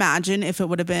 can you imagine if it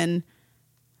would have been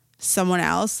someone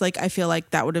else? Like, I feel like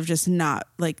that would have just not,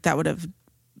 like, that would have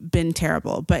been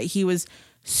terrible. But he was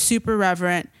super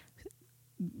reverent,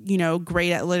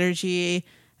 great at liturgy,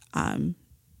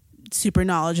 super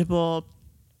knowledgeable.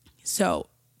 So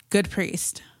good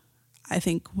priest, I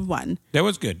think, 1. That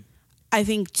was good. I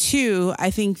think 2,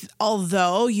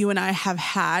 although you and I have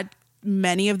had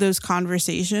many of those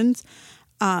conversations,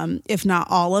 if not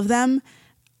all of them,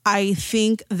 I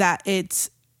think that it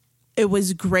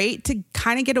was great to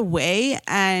kind of get away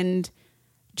and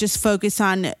just focus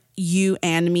on you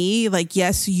and me. Like,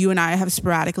 yes, you and I have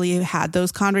sporadically had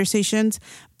those conversations,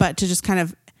 but to just kind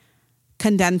of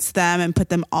condense them and put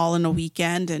them all in a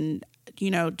weekend and,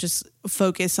 just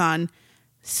focus on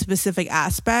specific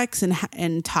aspects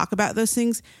and talk about those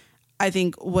things, I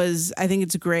think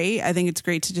it's great. I think it's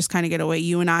great to just kind of get away,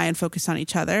 you and I, and focus on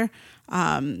each other.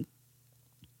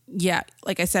 Yeah,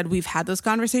 like I said, we've had those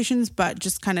conversations, but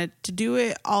just kind of to do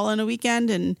it all in a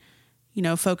weekend and,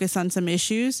 focus on some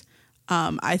issues,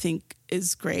 I think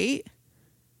is great.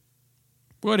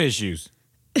 What issues?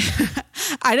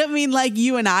 I don't mean like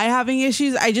you and I having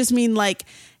issues. I just mean like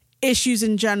issues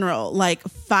in general, like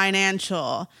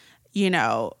financial,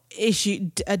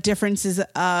 differences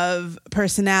of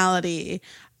personality,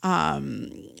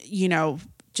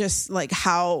 just like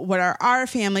what are our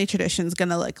family traditions going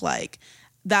to look like?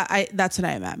 That's what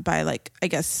I meant by, like, I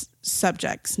guess,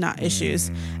 subjects, not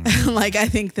issues. Like, I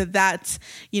think that's,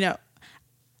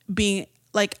 being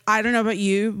like, I don't know about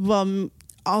you, well,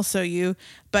 also you,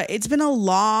 but it's been a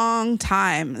long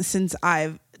time since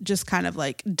I've just kind of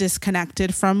like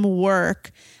disconnected from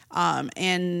work,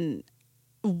 and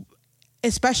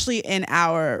especially in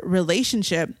our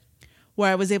relationship,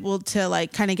 where I was able to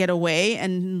like kind of get away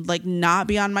and like not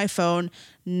be on my phone,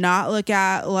 not look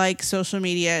at like social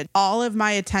media. All of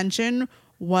my attention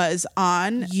was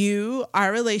on you,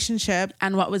 our relationship,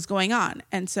 and what was going on.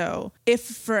 And so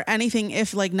if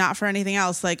like not for anything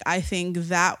else, like I think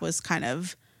that was kind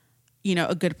of,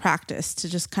 a good practice to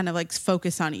just kind of like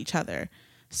focus on each other.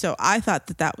 So I thought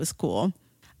that was cool.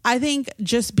 I think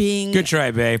just being... Good try,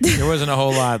 babe. There wasn't a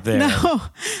whole lot there. No,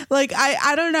 like,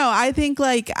 I don't know. I think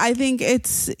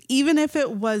it's, even if it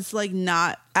was like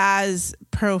not as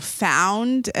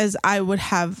profound as I would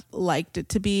have liked it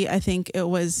to be, I think there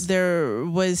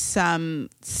was some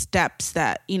steps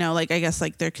that, like, I guess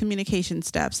like their communication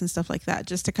steps and stuff like that,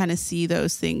 just to kind of see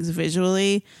those things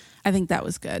visually. I think that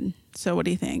was good. So what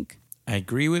do you think? I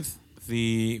agree with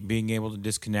the being able to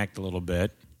disconnect a little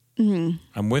bit. Mm-hmm.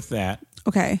 I'm with that.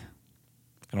 Okay.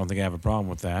 I don't think I have a problem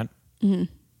with that. Mm-hmm.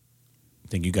 I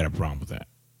think you got a problem with that.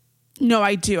 No,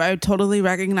 I do. I totally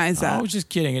recognize that. I was just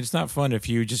kidding. It's not fun if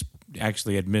you just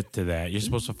actually admit to that. You're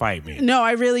supposed to fight me. No,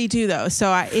 I really do, though.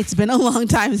 So it's been a long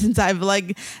time since I've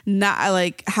like not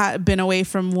like been away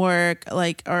from work,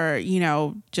 like, or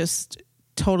just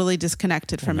totally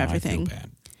disconnected from everything. I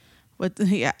feel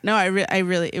bad. I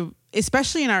really,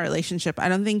 especially in our relationship, I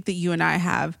don't think that you and I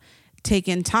have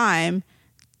taken time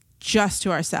just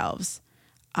to ourselves.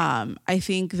 I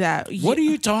think that... What are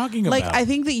you talking about? Like, I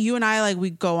think that you and I, like,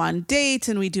 we go on dates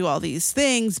and we do all these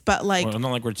things, but like... Well, it's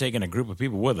not like we're taking a group of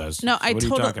people with us. No, what are you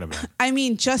talking about? I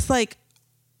mean, just like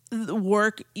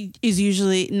work is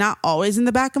usually not always in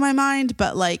the back of my mind,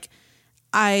 but like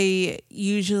I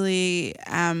usually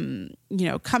am,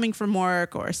 coming from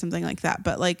work or something like that.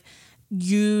 But like,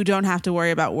 you don't have to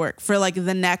worry about work for like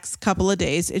the next couple of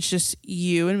days. It's just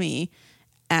you and me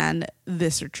and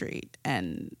this retreat.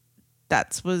 And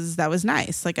that was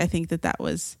nice. Like, I think that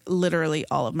was literally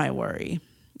all of my worry.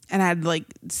 And I had like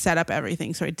set up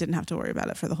everything so I didn't have to worry about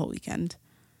it for the whole weekend.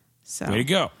 So way to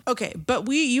go. Okay, but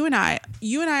you and I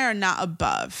are not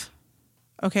above.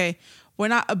 Okay, we're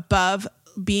not above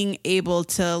being able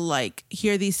to like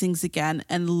hear these things again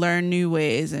and learn new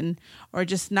ways, or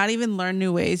just not even learn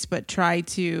new ways, but try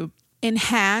to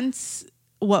enhance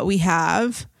what we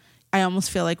have. I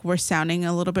almost feel like we're sounding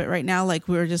a little bit right now like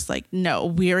we're just like, no,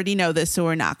 we already know this, so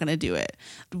we're not going to do it.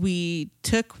 We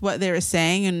took what they were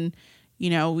saying and,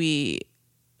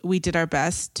 we did our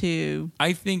best to...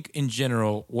 I think in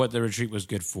general, what the retreat was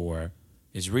good for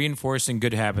is reinforcing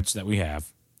good habits that we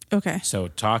have. Okay. So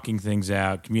talking things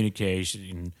out,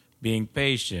 communication, being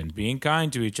patient, being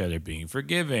kind to each other, being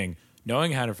forgiving,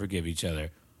 knowing how to forgive each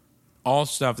other. All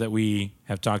stuff that we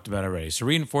have talked about already. So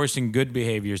reinforcing good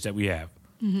behaviors that we have.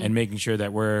 Mm-hmm. And making sure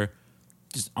that we're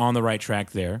just on the right track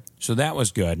there. So that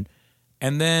was good.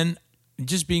 And then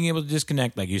just being able to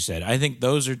disconnect, like you said. I think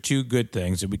those are two good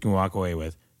things that we can walk away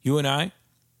with. You and I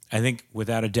think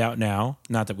without a doubt now,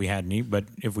 not that we had any, but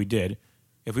if we did,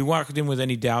 if we walked in with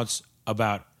any doubts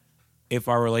about if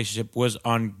our relationship was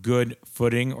on good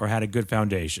footing or had a good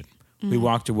foundation, we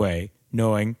walked away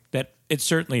knowing that it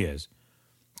certainly is.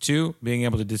 2, being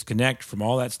able to disconnect from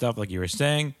all that stuff like you were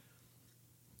saying.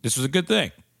 This was a good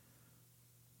thing.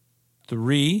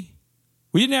 3,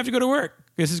 we didn't have to go to work.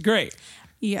 This is great.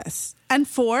 Yes. And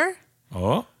 4,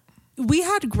 Oh, we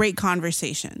had great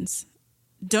conversations.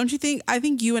 Don't you think? I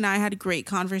think you and I had great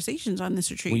conversations on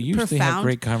this retreat. we usually have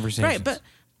great conversations. Right, but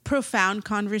profound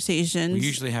conversations. we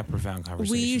usually have profound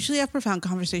conversations. We usually have profound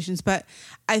conversations, but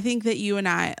I think that you and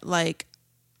I, like,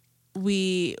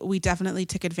 we definitely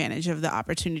took advantage of the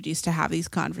opportunities to have these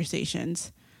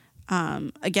conversations.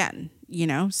 Again, you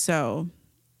know, so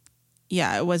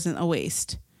yeah, it wasn't a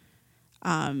waste.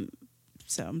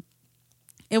 So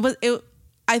it.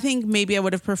 I think maybe I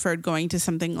would have preferred going to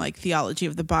something like Theology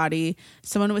of the Body.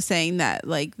 Someone was saying that,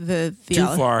 like, Too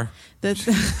far. that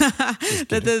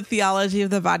the Theology of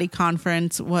the Body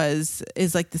conference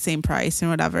is like the same price and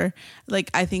whatever.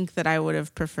 Like, I think that I would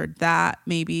have preferred that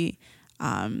maybe.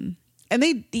 And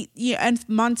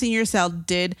Monsignor Sell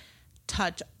did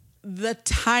touch the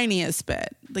tiniest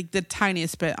bit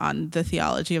on the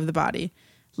Theology of the Body.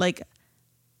 Like,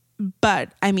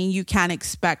 but I mean, you can't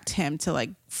expect him to, like,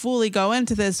 fully go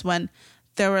into this when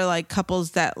there were, like,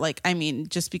 couples that, like, I mean,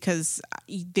 just because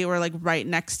they were, like, right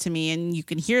next to me and you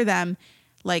can hear them,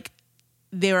 like,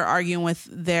 they were arguing with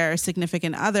their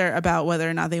significant other about whether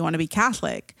or not they want to be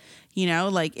Catholic, you know,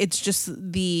 like, it's just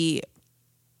the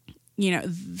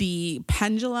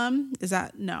pendulum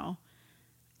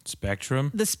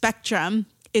Spectrum. The spectrum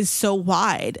is so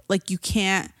wide. Like, you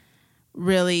can't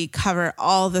really cover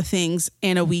all the things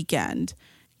in a weekend.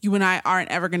 You and I aren't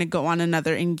ever going to go on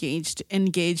another engaged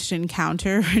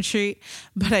encounter retreat,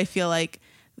 but I feel like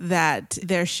that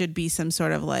there should be some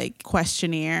sort of, like,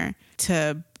 questionnaire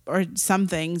or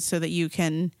something so that you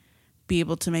can be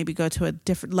able to maybe go to a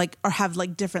different, like, or have,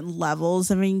 like, different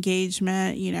levels of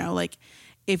engagement, you know, like,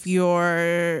 if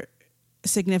your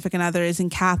significant other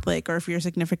isn't Catholic, or if your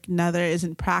significant other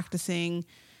isn't practicing,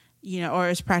 you know, or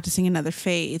is practicing another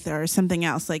faith or something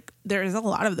else. Like, there is a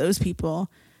lot of those people.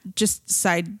 Just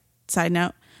side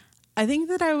note, I think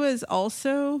that I was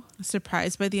also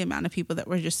surprised by the amount of people that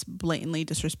were just blatantly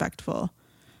disrespectful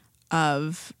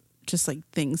of just, like,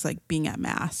 things like being at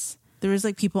Mass. There was,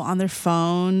 like, people on their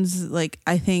phones. Like,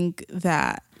 I think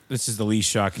that This is the least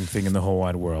shocking thing in the whole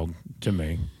wide world to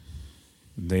me.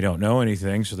 They don't know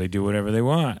anything, so they do whatever they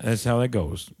want. That's how that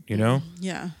goes, you know?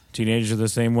 Yeah. Teenagers are the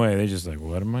same way. They just like,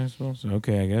 what am I supposed to?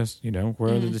 Okay, I guess, you know,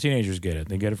 where do the teenagers get it?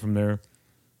 They get it from their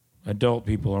adult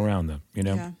people around them, you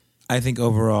know? Yeah. I think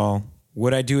overall,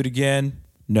 would I do it again?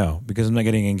 No, because I'm not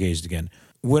getting engaged again.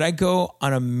 Would I go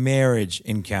on a marriage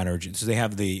encounter? So they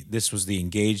have this was the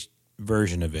engaged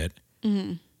version of it,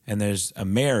 and there's a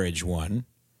marriage one.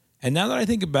 And now that I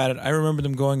think about it, I remember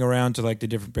them going around to, like, the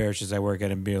different parishes I work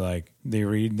at and be like, they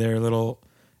read their little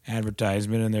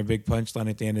advertisement and their big punchline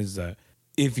at the end is,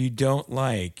 if you don't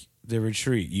like the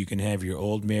retreat, you can have your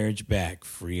old marriage back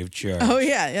free of charge. Oh,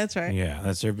 yeah, that's right. Yeah,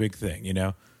 that's their big thing, you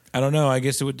know? I don't know. I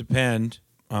guess it would depend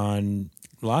on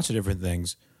lots of different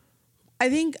things. I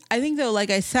think though,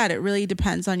 like I said, it really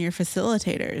depends on your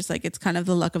facilitators. Like, it's kind of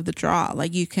the luck of the draw.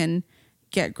 Like, you can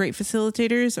get great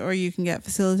facilitators, or you can get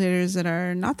facilitators that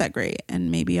are not that great,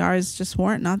 and maybe ours just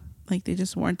weren't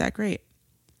that great.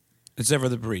 Except for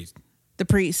the priest. The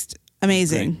priest,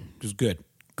 amazing, It was good.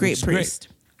 Great priest.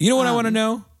 You know what I want to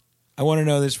know? I want to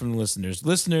know this from the listeners.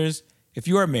 Listeners, if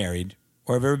you are married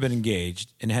or have ever been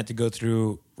engaged and had to go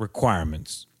through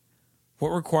requirements,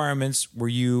 what requirements were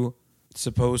you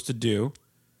supposed to do?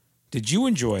 Did you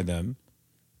enjoy them?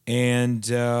 And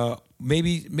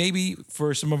maybe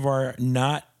for some of our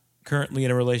not currently in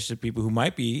a relationship people who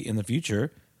might be in the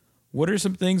future, what are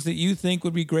some things that you think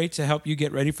would be great to help you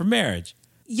get ready for marriage?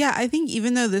 Yeah, I think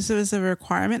even though this was a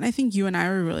requirement, I think you and I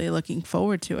were really looking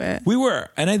forward to it. We were.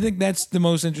 And I think that's the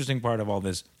most interesting part of all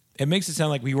this. It makes it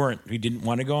sound like we didn't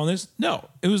want to go on this. No,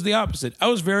 it was the opposite. I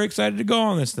was very excited to go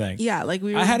on this thing. Yeah, like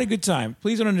I had a good time.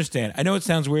 Please don't understand. I know it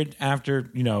sounds weird after,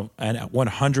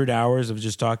 100 hours of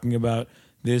just talking about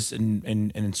this and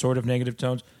in sort of negative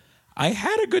tones. I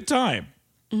had a good time.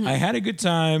 Mm-hmm. I had a good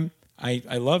time.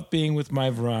 I love being with my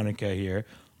Veronica here.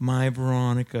 My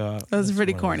Veronica. That was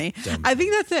pretty corny. I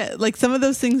think that's it. Like, some of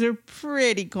those things are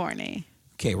pretty corny.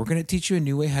 Okay, we're going to teach you a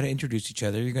new way how to introduce each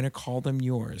other. You're going to call them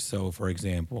yours. So, for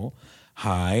example,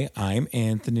 hi, I'm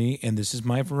Anthony, and this is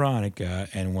my Veronica.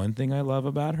 And one thing I love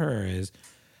about her is,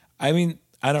 I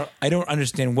don't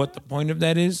understand what the point of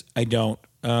that is. I don't.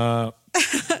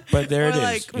 But there it is.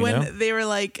 Like when they were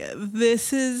like,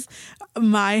 this is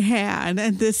my hand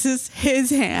and this is his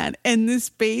hand, and the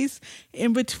space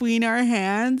in between our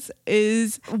hands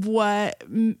is what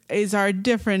is our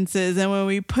differences, and when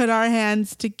we put our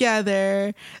hands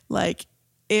together, like,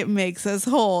 it makes us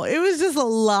whole. It was just a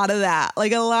lot of that,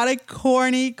 like a lot of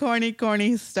corny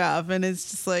stuff, and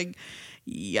it's just like,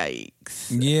 Yikes.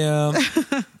 Yeah.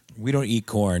 We don't eat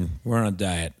corn. We're on a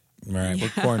diet. All right. Yeah.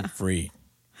 We're corn free.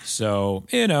 So,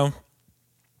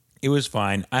 it was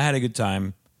fine. I had a good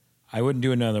time. I wouldn't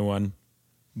do another one.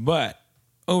 But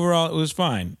overall, it was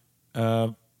fine.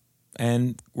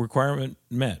 And requirement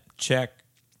met. Check.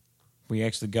 We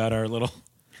actually got our little...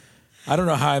 I don't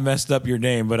know how I messed up your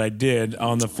name, but I did.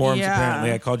 On the forums,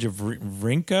 apparently, I called you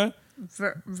Vrinka.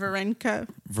 Verenka.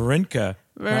 Verenka.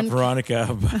 Not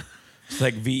Veronica. It's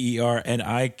like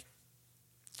Vernic.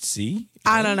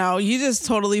 I don't know. You just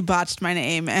totally botched my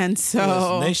name. And so...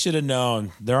 Listen, they should have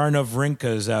known. There are no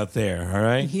Vrinkas out there, all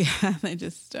right? Yeah, they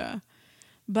just...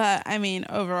 But, I mean,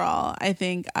 overall, I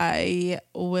think I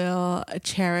will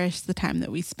cherish the time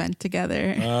that we spent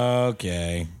together.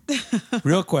 Okay.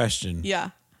 Real question. Yeah.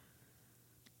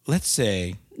 Let's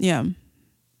say... Yeah.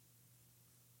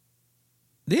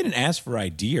 They didn't ask for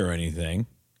ID or anything.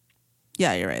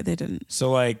 Yeah, you're right. They didn't.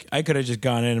 So, like, I could have just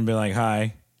gone in and been like,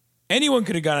 hi. Anyone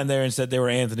could have gone in there and said they were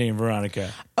Anthony and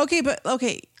Veronica. Okay.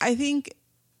 I think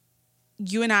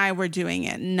you and I were doing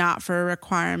it not for a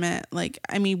requirement. Like,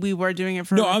 I mean, we were doing it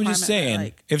for a requirement. No, I'm just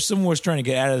saying, if someone was trying to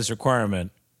get out of this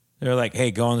requirement, they're like,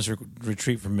 hey, go on this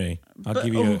retreat for me. I'll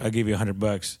give you $100.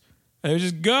 And they would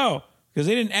just go because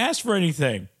they didn't ask for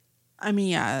anything. I mean,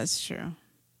 yeah, that's true.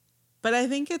 But I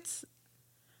think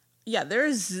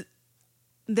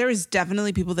there was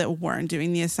definitely people that weren't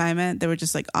doing the assignment. They were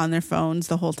just like on their phones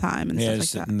the whole time and stuff like that.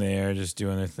 Sitting there, just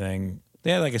doing their thing.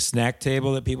 They had like a snack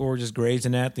table that people were just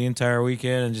grazing at the entire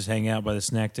weekend and just hanging out by the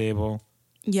snack table.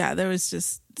 Yeah, there was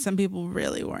just some people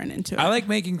really weren't into it. I like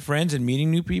making friends and meeting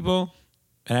new people,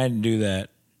 and I didn't do that.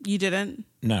 You didn't?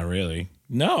 Not really.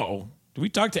 No. Did we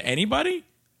talk to anybody?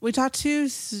 We talked to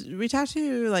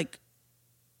like...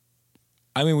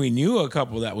 I mean, we knew a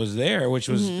couple that was there, which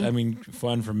was,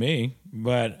 fun for me.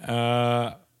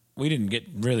 But we didn't get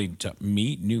really to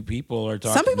meet new people or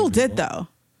talk. Some people did, though.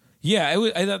 Yeah,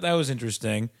 I thought that was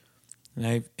interesting. And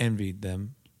I envied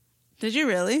them. Did you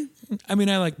really? I mean,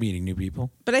 I like meeting new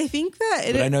people. But I think that...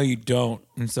 But I know you don't.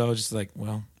 And so I was just like,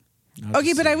 well...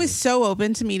 Okay, but I was so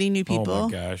open to meeting new people. Oh,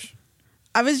 my gosh.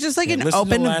 I was just like an listen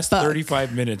open to the last book.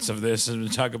 35 minutes of this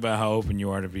and talk about how open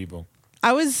you are to people.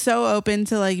 I was so open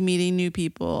to like meeting new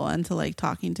people and to like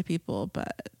talking to people,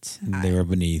 but they were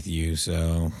beneath you,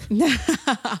 so no,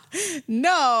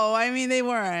 I mean they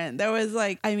weren't. There was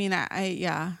like, I mean,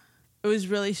 it was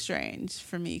really strange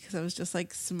for me because I was just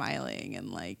like smiling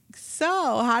and like,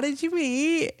 so how did you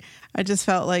meet? I just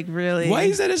felt like really. Why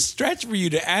is that a stretch for you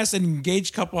to ask an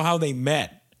engaged couple how they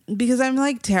met? Because I'm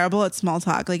like terrible at small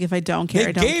talk. Like if I don't care,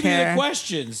 I don't care. They gave you the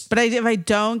questions. But if I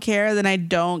don't care, then I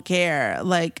don't care.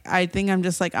 Like I think I'm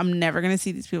just like, I'm never going to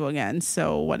see these people again.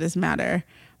 So what does matter?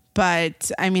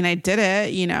 But I mean, I did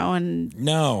it, and.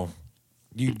 No,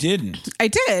 you didn't. I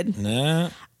did.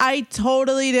 Nah. I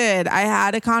totally did. I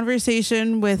had a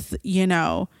conversation with,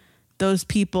 those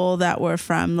people that were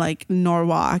from like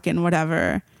Norwalk and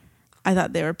whatever. I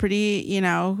thought they were pretty,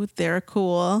 they were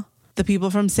cool. The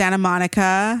people from Santa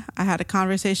Monica, I had a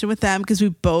conversation with them because we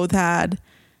both had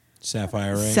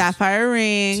Sapphire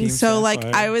rings. Team so Sapphire. like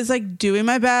I was like doing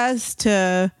my best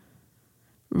to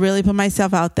really put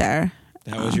myself out there.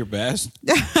 That was your best?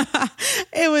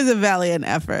 It was a valiant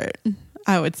effort,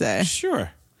 I would say. Sure.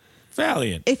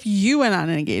 Valiant. If you went on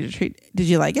an engagement retreat, did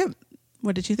you like it?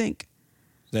 What did you think?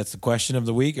 That's the question of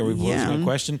the week. Are we posing a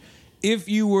question? If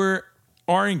you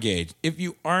are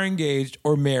engaged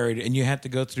or married and you have to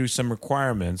go through some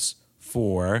requirements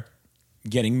for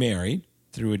getting married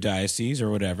through a diocese or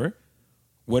whatever,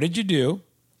 what did you do?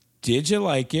 Did you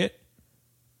like it?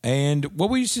 And what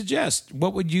would you suggest?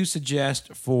 What would you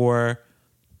suggest for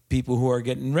people who are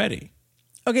getting ready?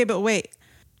 Okay, but wait.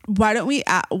 Why don't we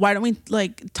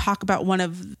like talk about one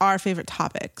of our favorite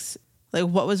topics? Like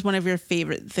what was one of your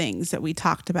favorite things that we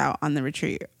talked about on the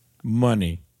retreat?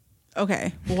 Money.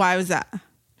 Okay. Why was that?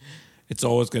 It's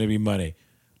always going to be money.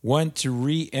 One, to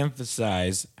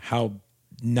re-emphasize how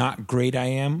not great I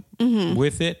am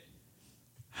with it,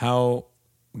 how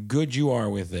good you are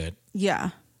with it. Yeah.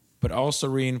 But also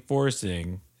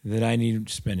reinforcing that I need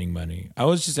spending money. I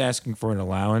was just asking for an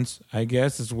allowance, I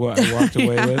guess, is what I walked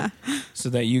away with. So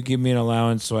that you give me an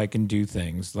allowance so I can do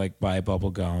things like buy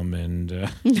bubble gum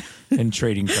and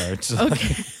trading cards.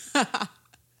 Okay.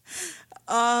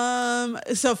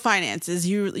 So finances,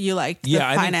 you liked the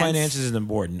I think finances is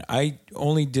important. I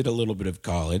only did a little bit of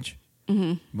college,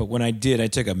 but when I did, I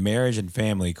took a marriage and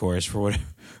family course for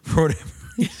whatever.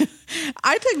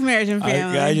 I took marriage and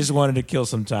family. I just wanted to kill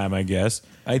some time, I guess.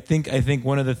 I think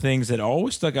one of the things that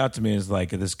always stuck out to me is like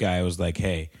this guy was like,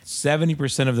 hey,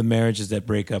 70% of the marriages that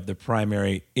break up, the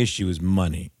primary issue is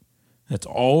money. that's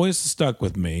always stuck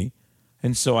with me.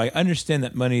 And so I understand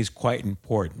that money is quite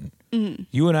important. Mm-hmm.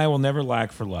 You and I will never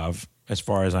lack for love, as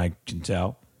far as I can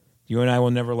tell. You and I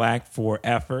will never lack for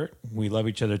effort. We love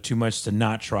each other too much to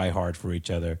not try hard for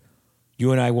each other.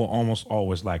 You and I will almost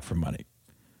always lack for money.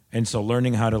 And so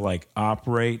learning how to like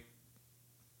operate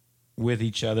with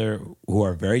each other who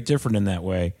are very different in that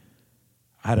way,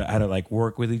 how to like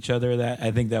work with each other, that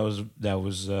I think that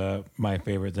was my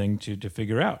favorite thing to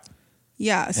figure out.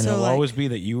 Yeah. And so it'll like, always be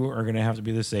that you are going to have to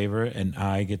be the saver and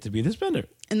I get to be the spender.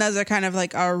 and those are kind of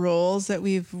like our roles that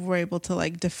were able to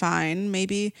like define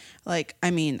maybe. Like,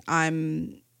 I mean,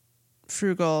 I'm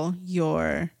frugal,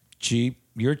 you're cheap.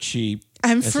 You're cheap.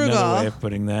 I'm That's frugal. another way of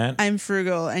putting that. I'm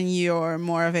frugal and you're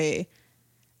more of a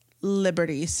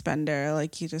liberty spender.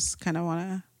 Like you just kind of want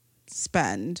to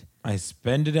spend. I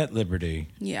spend it at liberty.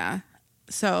 Yeah.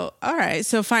 So, all right.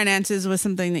 So finances was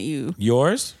something that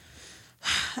Yours?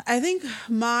 I think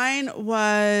mine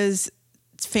was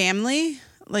family,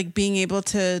 like being able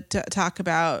to talk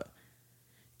about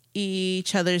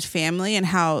each other's family and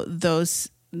how those,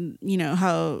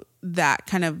 how that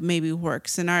kind of maybe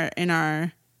works in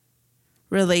our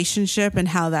relationship and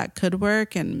how that could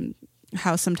work and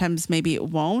how sometimes maybe it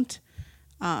won't.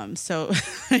 So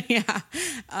yeah,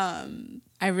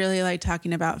 I really like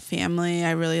talking about family.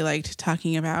 I really liked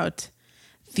talking about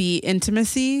the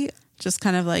intimacy. Just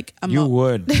kind of like you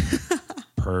would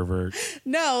pervert.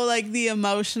 No, like the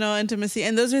emotional intimacy,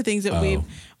 and those are things that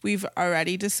we've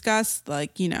already discussed.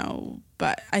 Like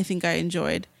but I think I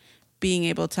enjoyed being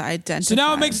able to identify. So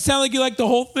now it makes it sound like you like the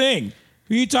whole thing.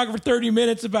 You talk for 30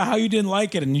 minutes about how you didn't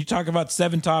like it, and you talk about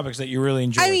 7 topics that you really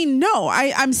enjoyed. I mean, no,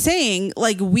 I'm saying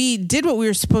like we did what we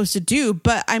were supposed to do,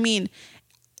 but I mean,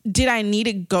 did I need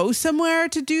to go somewhere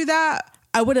to do that?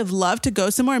 I would have loved to go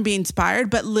somewhere and be inspired,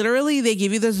 but literally they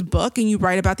give you this book and you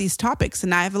write about these topics.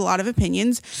 And I have a lot of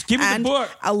opinions. Just give me the book.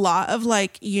 A lot of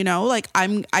like,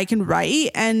 I can write,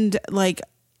 and like,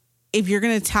 if you're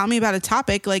going to tell me about a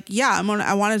topic, like, yeah,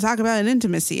 I want to talk about an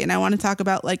intimacy, and I want to talk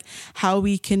about like how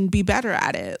we can be better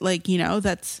at it. Like,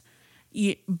 that's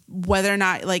whether or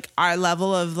not like our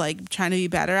level of like trying to be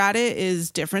better at it is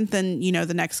different than,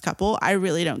 the next couple. I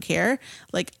really don't care.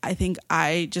 Like, I think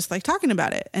I just like talking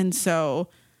about it. And so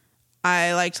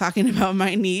I like talking about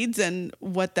my needs and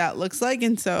what that looks like.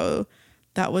 And so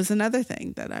that was another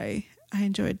thing that I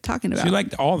enjoyed talking about. So you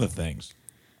liked all the things.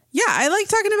 Yeah, I like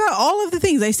talking about all of the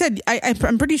things. I said,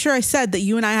 I'm pretty sure I said that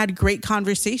you and I had great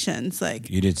conversations. Like,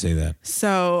 you did say that.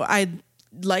 So I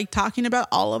like talking about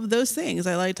all of those things.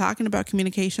 I like talking about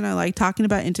communication. I like talking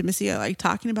about intimacy. I like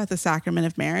talking about the sacrament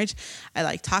of marriage. I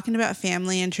like talking about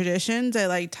family and traditions. I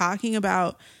like talking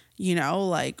about,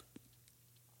 like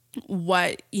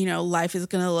what, life is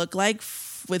going to look like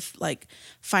with like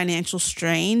financial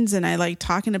strains. And I like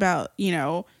talking about,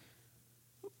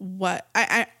 what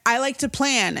I like to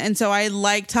plan. And so I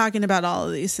like talking about all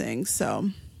of these things.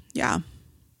 So yeah,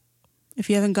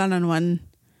 if you haven't gone on one,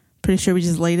 pretty sure we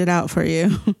just laid it out for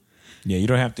you. Yeah, you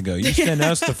don't have to go. You send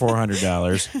us the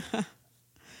 $400.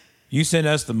 You send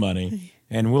us the money,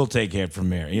 and we'll take it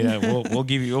from there. We'll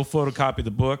give you. We'll photocopy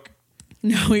the book.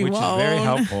 No, we which won't. Is very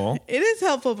helpful. It is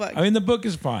helpful, but I mean, the book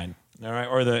is fine. All right,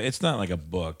 or it's not like a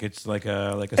book. It's like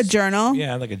a journal.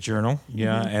 Yeah, like a journal.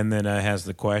 Yeah, mm-hmm. And then it has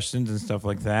the questions and stuff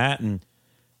like that, and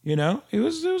it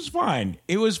was fine.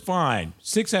 It was fine.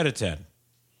 6 out of 10.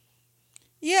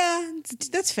 Yeah,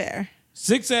 that's fair.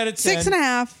 6 out of 10.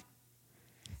 6.5.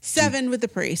 7 with the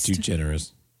priest. Too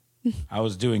generous. I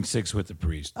was doing 6 with the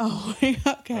priest. Oh,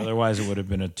 okay. Otherwise, it would have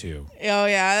been a 2. Oh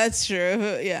yeah, that's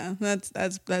true. Yeah, that's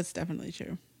definitely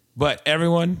true. But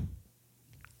everyone,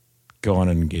 go on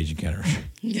and engage encounter.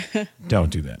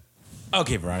 Don't do that.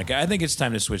 Okay, Veronica, I think it's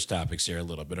time to switch topics here a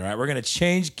little bit. All right, we're going to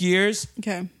change gears.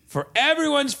 Okay. For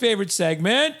everyone's favorite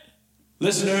segment,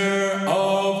 Listener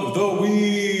of the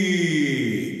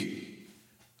Week.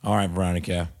 All right,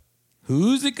 Veronica,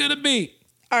 who's it going to be?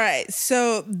 All right,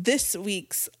 so this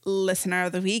week's Listener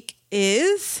of the Week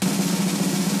is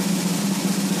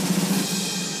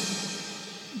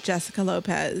Jessica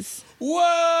Lopez. Whoa!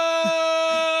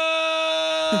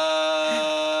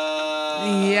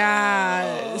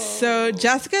 Yeah. So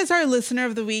Jessica is our Listener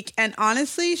of the Week, and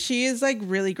honestly, she is like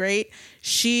really great.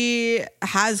 She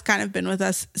has kind of been with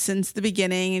us since the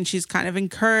beginning, and she's kind of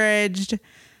encouraged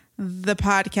the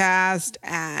podcast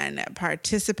and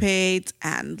participates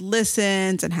and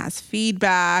listens and has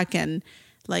feedback and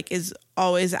like is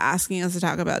always asking us to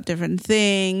talk about different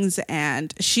things.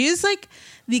 And she is like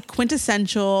the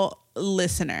quintessential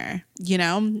listener,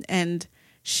 and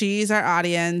she's our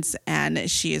audience and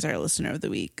she is our Listener of the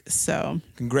Week. So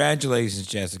congratulations,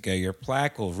 Jessica. Your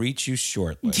plaque will reach you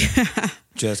shortly.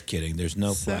 Just kidding. There's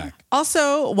no plaque.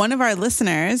 Also, one of our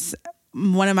listeners,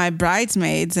 one of my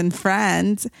bridesmaids and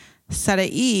friends, Sada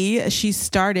E, she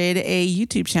started a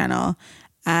YouTube channel,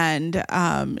 and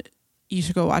you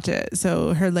should go watch it.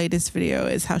 So her latest video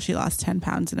is how she lost 10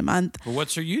 pounds in a month. Well,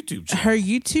 what's her YouTube channel? Her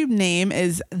YouTube name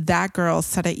is That Girl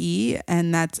Sada E,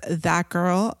 and that's That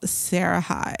Girl Sarah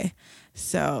High.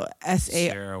 So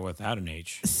Sarah without an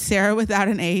H. Sarah without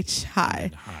an H.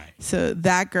 High. So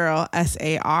That Girl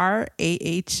SARAHI.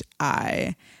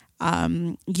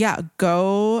 Yeah,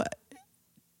 go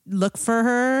look for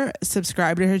her,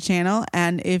 subscribe to her channel,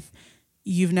 and if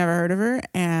you've never heard of her,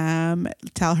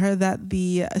 tell her that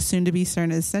the soon-to-be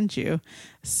Cerna sent you.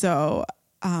 So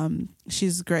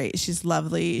she's great. She's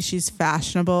lovely. She's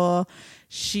fashionable.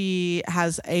 She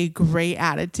has a great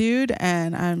attitude,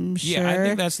 and I'm sure... Yeah, I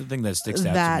think that's the thing that sticks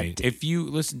out to me. If you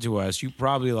listen to us, you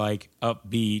probably like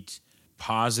upbeat,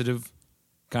 positive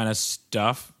kind of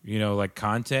stuff, like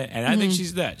content. And I think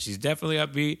she's that. She's definitely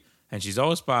upbeat, and she's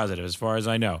always positive as far as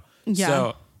I know. Yeah.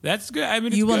 So that's good. I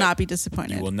mean, you will not be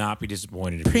disappointed. You will not be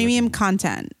disappointed. Premium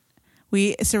content.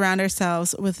 We surround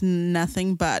ourselves with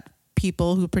nothing but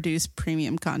people who produce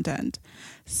premium content.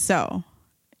 So,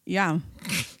 yeah,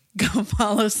 go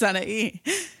follow Sana E.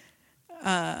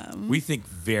 We think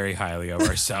very highly of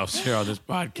ourselves here on this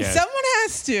podcast. Someone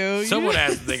has to. Someone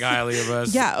has to think highly of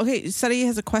us. Yeah. Okay. Sana E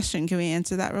has a question. Can we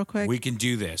answer that real quick? We can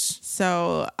do this.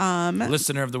 So,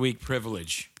 Listener of the week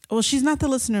privilege. Well, she's not the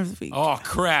listener of the week. Oh,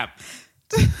 crap.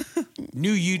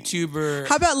 New YouTuber.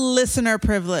 How about listener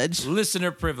privilege?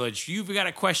 Listener privilege. You've got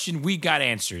a question. We got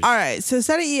answers. All right. So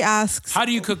Sada E asks, how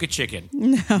do you cook a chicken?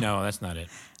 No, that's not it.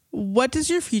 What does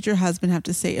your future husband have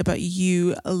to say about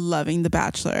you loving The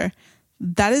Bachelor?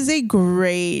 That is a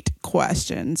great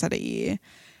question, Sada E.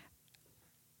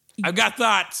 I've got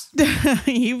thoughts. I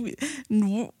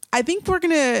think we're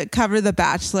going to cover The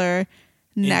Bachelor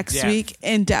next week,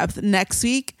 in depth next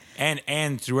week.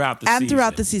 And throughout the season. And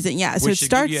throughout the season, yeah. So which it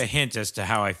starts, give you a hint as to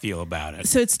how I feel about it.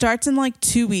 So it starts in like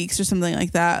 2 weeks or something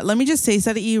like that. Let me just say,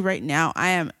 Sada E, right now, I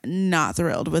am not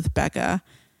thrilled with Becca.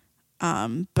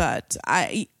 But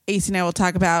AC and I will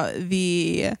talk about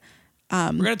the...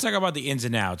 We're going to talk about the ins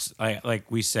and outs,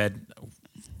 like we said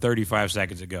 35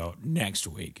 seconds ago, next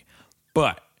week.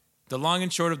 But the long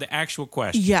and short of the actual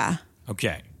question. Yeah.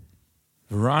 Okay.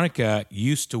 Veronica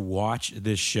used to watch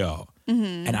this show,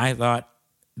 and I thought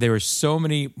there were so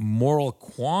many moral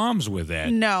qualms with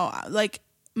it. No, like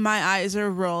my eyes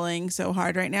are rolling so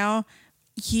hard right now.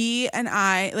 He and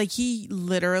I, like, he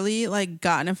literally like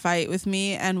got in a fight with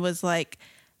me and was like,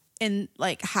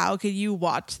 how could you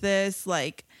watch this?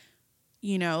 Like,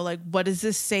 like, what does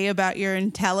this say about your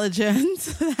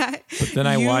intelligence? But then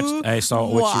I saw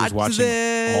what she was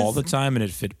watching all the time, and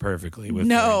it fit perfectly with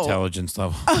her intelligence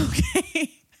level.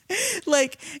 Okay.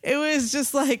 Like, it was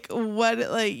just like, what,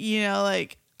 like,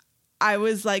 like, I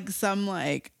was like some,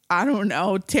 like, I don't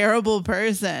know, terrible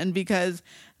person because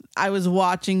I was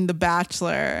watching The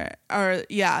Bachelor, or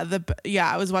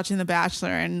I was watching The Bachelor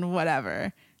and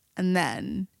whatever. And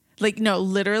then, like, no,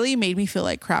 literally made me feel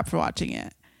like crap for watching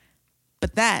it.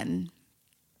 But then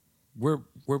we're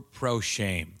pro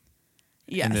shame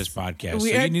in this podcast. So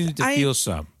you needed to feel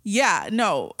some. Yeah,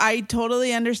 no, I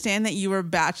totally understand that you were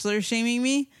Bachelor shaming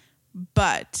me,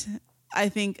 but I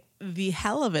think the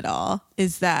hell of it all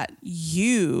is that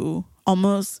you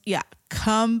almost,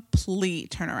 complete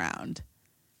turnaround.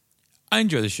 I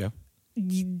enjoy the show.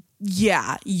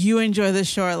 Yeah, you enjoy the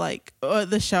show like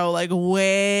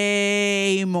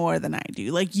way more than I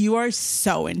do. Like, you are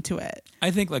so into it. I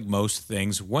think, like most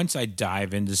things, once I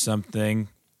dive into something,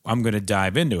 I'm going to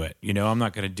dive into it. I'm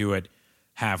not going to do it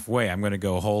halfway. I'm going to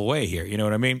go whole way here. You know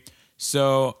what I mean?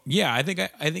 So yeah, I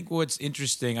think what's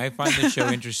interesting, I find the show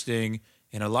interesting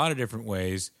in a lot of different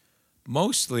ways.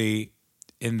 Mostly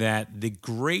in that the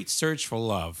great search for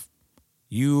love,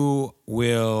 you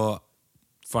will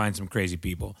find some crazy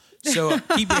people. So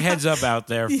keep your heads up out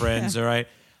there, friends. Yeah. All right.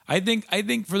 I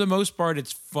think for the most part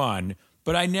it's fun,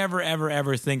 but I never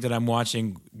ever think that I'm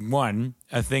watching, one,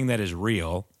 a thing that is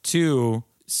real, two,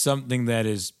 something that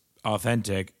is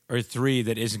authentic, or three,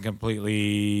 that isn't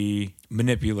completely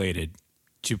manipulated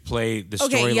to play the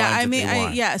storylines that they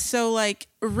want. So like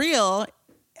real,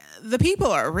 the people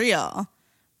are real,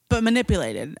 but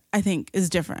manipulated, I think, is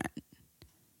different.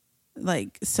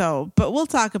 Like, so, but we'll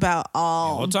talk about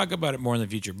all. Yeah, we'll talk about it more in the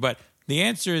future. But the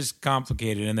answer is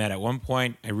complicated in that at one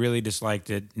point I really disliked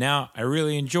it. Now I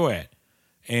really enjoy it.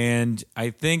 And I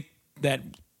think that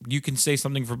you can say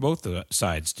something for both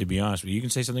sides, to be honest with you. You can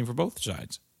say something for both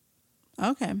sides.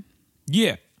 Okay.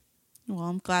 Yeah. Well,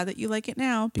 I'm glad that you like it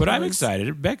now. But I'm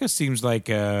excited. Becca seems like...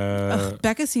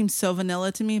 Becca seems so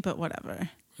vanilla to me, but whatever.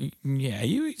 Yeah,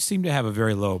 you seem to have a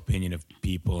very low opinion of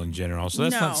people in general, so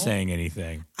that's No. not saying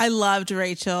anything. I loved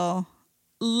Rachel.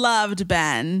 Loved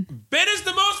Ben. Ben is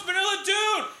the most vanilla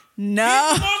dude! No.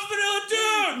 He's the most vanilla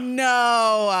dude!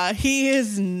 No, he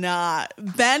is not.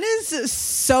 Ben is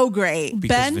so great.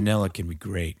 Because vanilla can be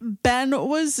great. Ben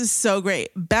was so great.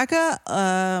 Becca,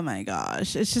 oh my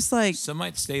gosh. It's just like... Some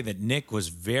might say that Nick was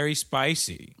very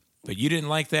spicy, but you didn't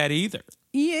like that either.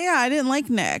 Yeah, I didn't like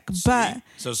Nick, but...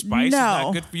 So spice is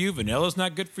not good for you? Vanilla's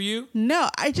not good for you? No,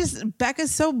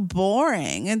 Becca's so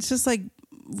boring. It's just like,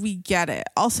 we get it.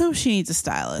 Also, she needs a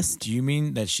stylist. Do you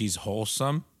mean that she's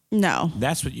wholesome? No.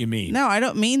 That's what you mean. No, I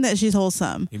don't mean that she's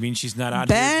wholesome. You mean she's not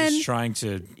out here just trying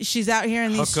to... She's out here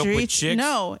in these streets. Hook up with chicks?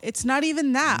 No, it's not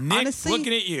even that. Nick, honestly,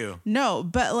 looking at you. No,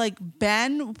 but like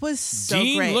Ben was so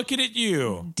Dean, great. looking at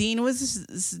you. Dean was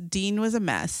a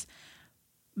mess.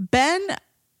 Ben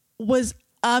was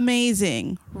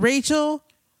amazing. Rachel,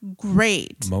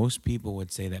 great. Most people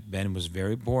would say that Ben was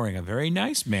very boring. A very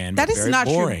nice man, That but is very not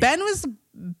boring. true.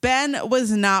 Ben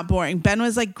was not boring. Ben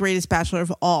was like greatest bachelor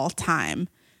of all time.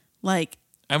 Like,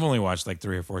 I've only watched like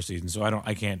 3 or 4 seasons, so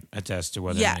I can't attest to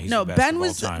whether or not he's the best Ben of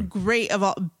was all time. great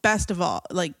best of all.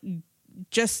 Like,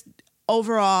 just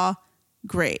overall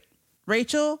great.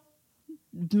 Rachel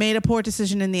made a poor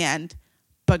decision in the end,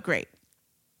 but great.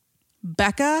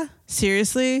 Becca,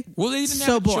 seriously, Well, they didn't so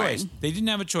have a boring. choice. They didn't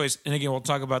have a choice. And again, we'll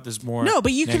talk about this more. No,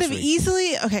 but you next could have week.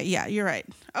 easily. Okay, yeah, you're right.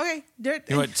 Okay, You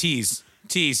know what? Tease.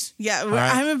 Yeah, All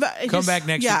right? I'm about. Come back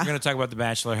next yeah. week. We're going to talk about The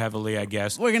Bachelor heavily, I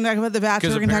guess. We're gonna talk about the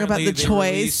Bachelor. Because We're gonna talk about the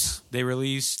apparently choice. They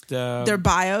released Their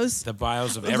bios. the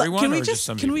bios of everyone, Can we or just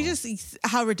some Can people? we just?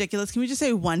 How ridiculous? Can we just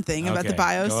say one thing about the Okay,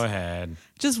 bios? Go ahead.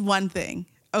 Just one thing.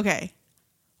 Okay.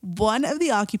 One of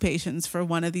the occupations for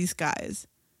one of these guys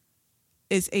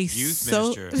is a Youth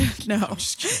minister. No, I'm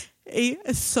just kidding.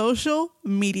 a social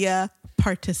media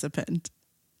participant.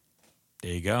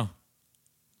 There you go.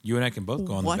 You and I can both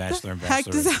go on What The Bachelor and the heck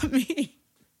Bachelorette. does that mean?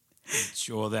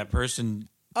 Sure, that person.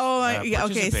 Oh, yeah.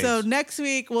 Okay, so participates. next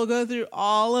week we'll go through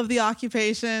all of the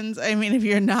occupations. I mean, if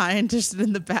you're not interested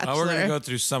in The Bachelor, Oh, we're going to go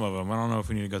through some of them. I don't know if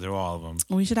we need to go through all of them.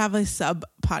 we should have a sub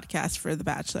podcast for The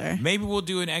Bachelor. Maybe we'll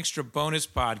do an extra bonus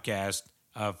podcast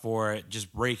for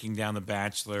just breaking down The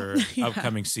Bachelor Yeah.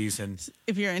 upcoming season.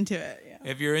 If you're into it, yeah.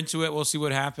 If you're into it, we'll see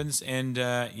what happens. And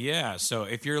yeah, so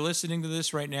if you're listening to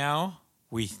this right now,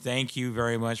 we thank you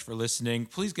very much for listening.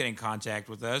 Please get in contact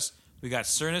with us. We got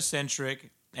Cerna Centric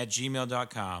at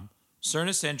gmail.com,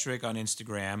 Cerna Centric on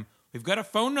Instagram. We've got a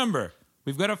phone number.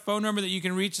 We've got a phone number that you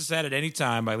can reach us at any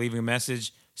time by leaving a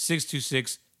message,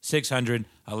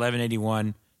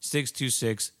 626-600-1181,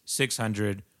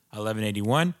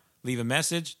 626-600-1181. Leave a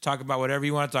message. Talk about whatever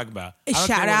you want to talk about. I don't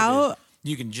care Shout what it is. out.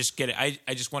 You can just get it. I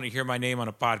just want to hear my name on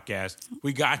a podcast.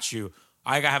 We got you.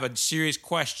 I have a serious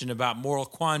question about moral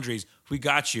quandaries. We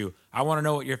got you. I want to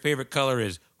know what your favorite color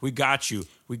is. We got you.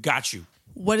 We got you.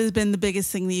 What has been the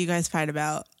biggest thing that you guys fight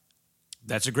about?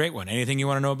 That's a great one. Anything you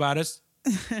want to know about us?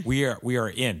 we are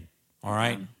in. All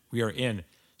right? We are in.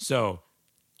 So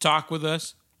talk with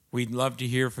us. We'd love to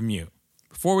hear from you.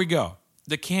 Before we go,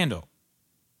 the candle.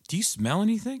 Do you smell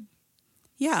anything?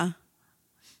 Yeah,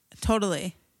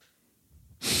 totally.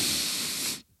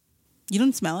 You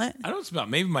don't smell it? I don't smell.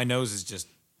 Maybe my nose is just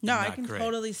No, not I can great.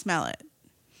 totally smell it.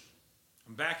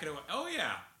 I'm backing away. Oh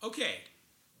yeah. Okay.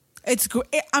 It's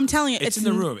I'm telling you, It's in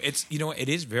the room. It's what? It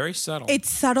is very subtle. It's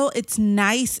subtle. It's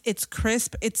nice. It's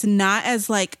crisp. It's not as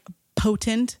like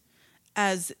potent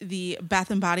as the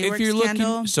Bath and Body Works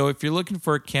candle. If you're looking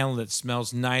for a candle that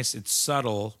smells nice, it's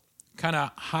subtle, kind of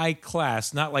high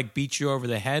class, not like beat you over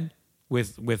the head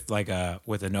with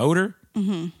an odor.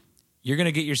 Mm-hmm. You're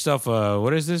gonna get yourself a,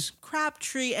 what is this?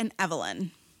 Crabtree and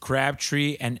Evelyn.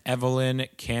 Crabtree and Evelyn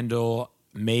candle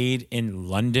made in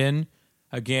London.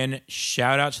 Again,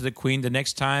 shout out to the Queen. The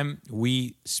next time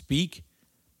we speak,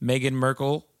 Meghan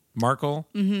Markle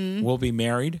will be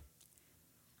married.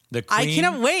 The Queen. I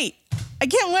cannot wait. I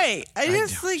can't wait.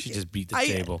 She just beat the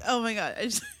table. Oh my God.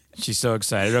 She's so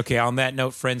excited. Okay, on that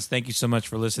note, friends, thank you so much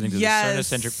for listening to the Cerna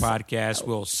Centric podcast.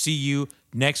 We'll see you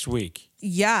next week.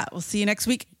 Yeah, we'll see you next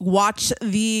week. Watch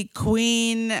the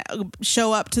Queen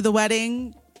show up to the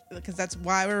wedding because that's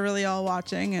why we're really all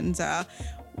watching. And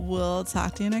we'll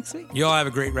talk to you next week. You all have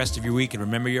a great rest of your week, and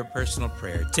remember your personal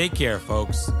prayer. Take care,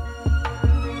 folks.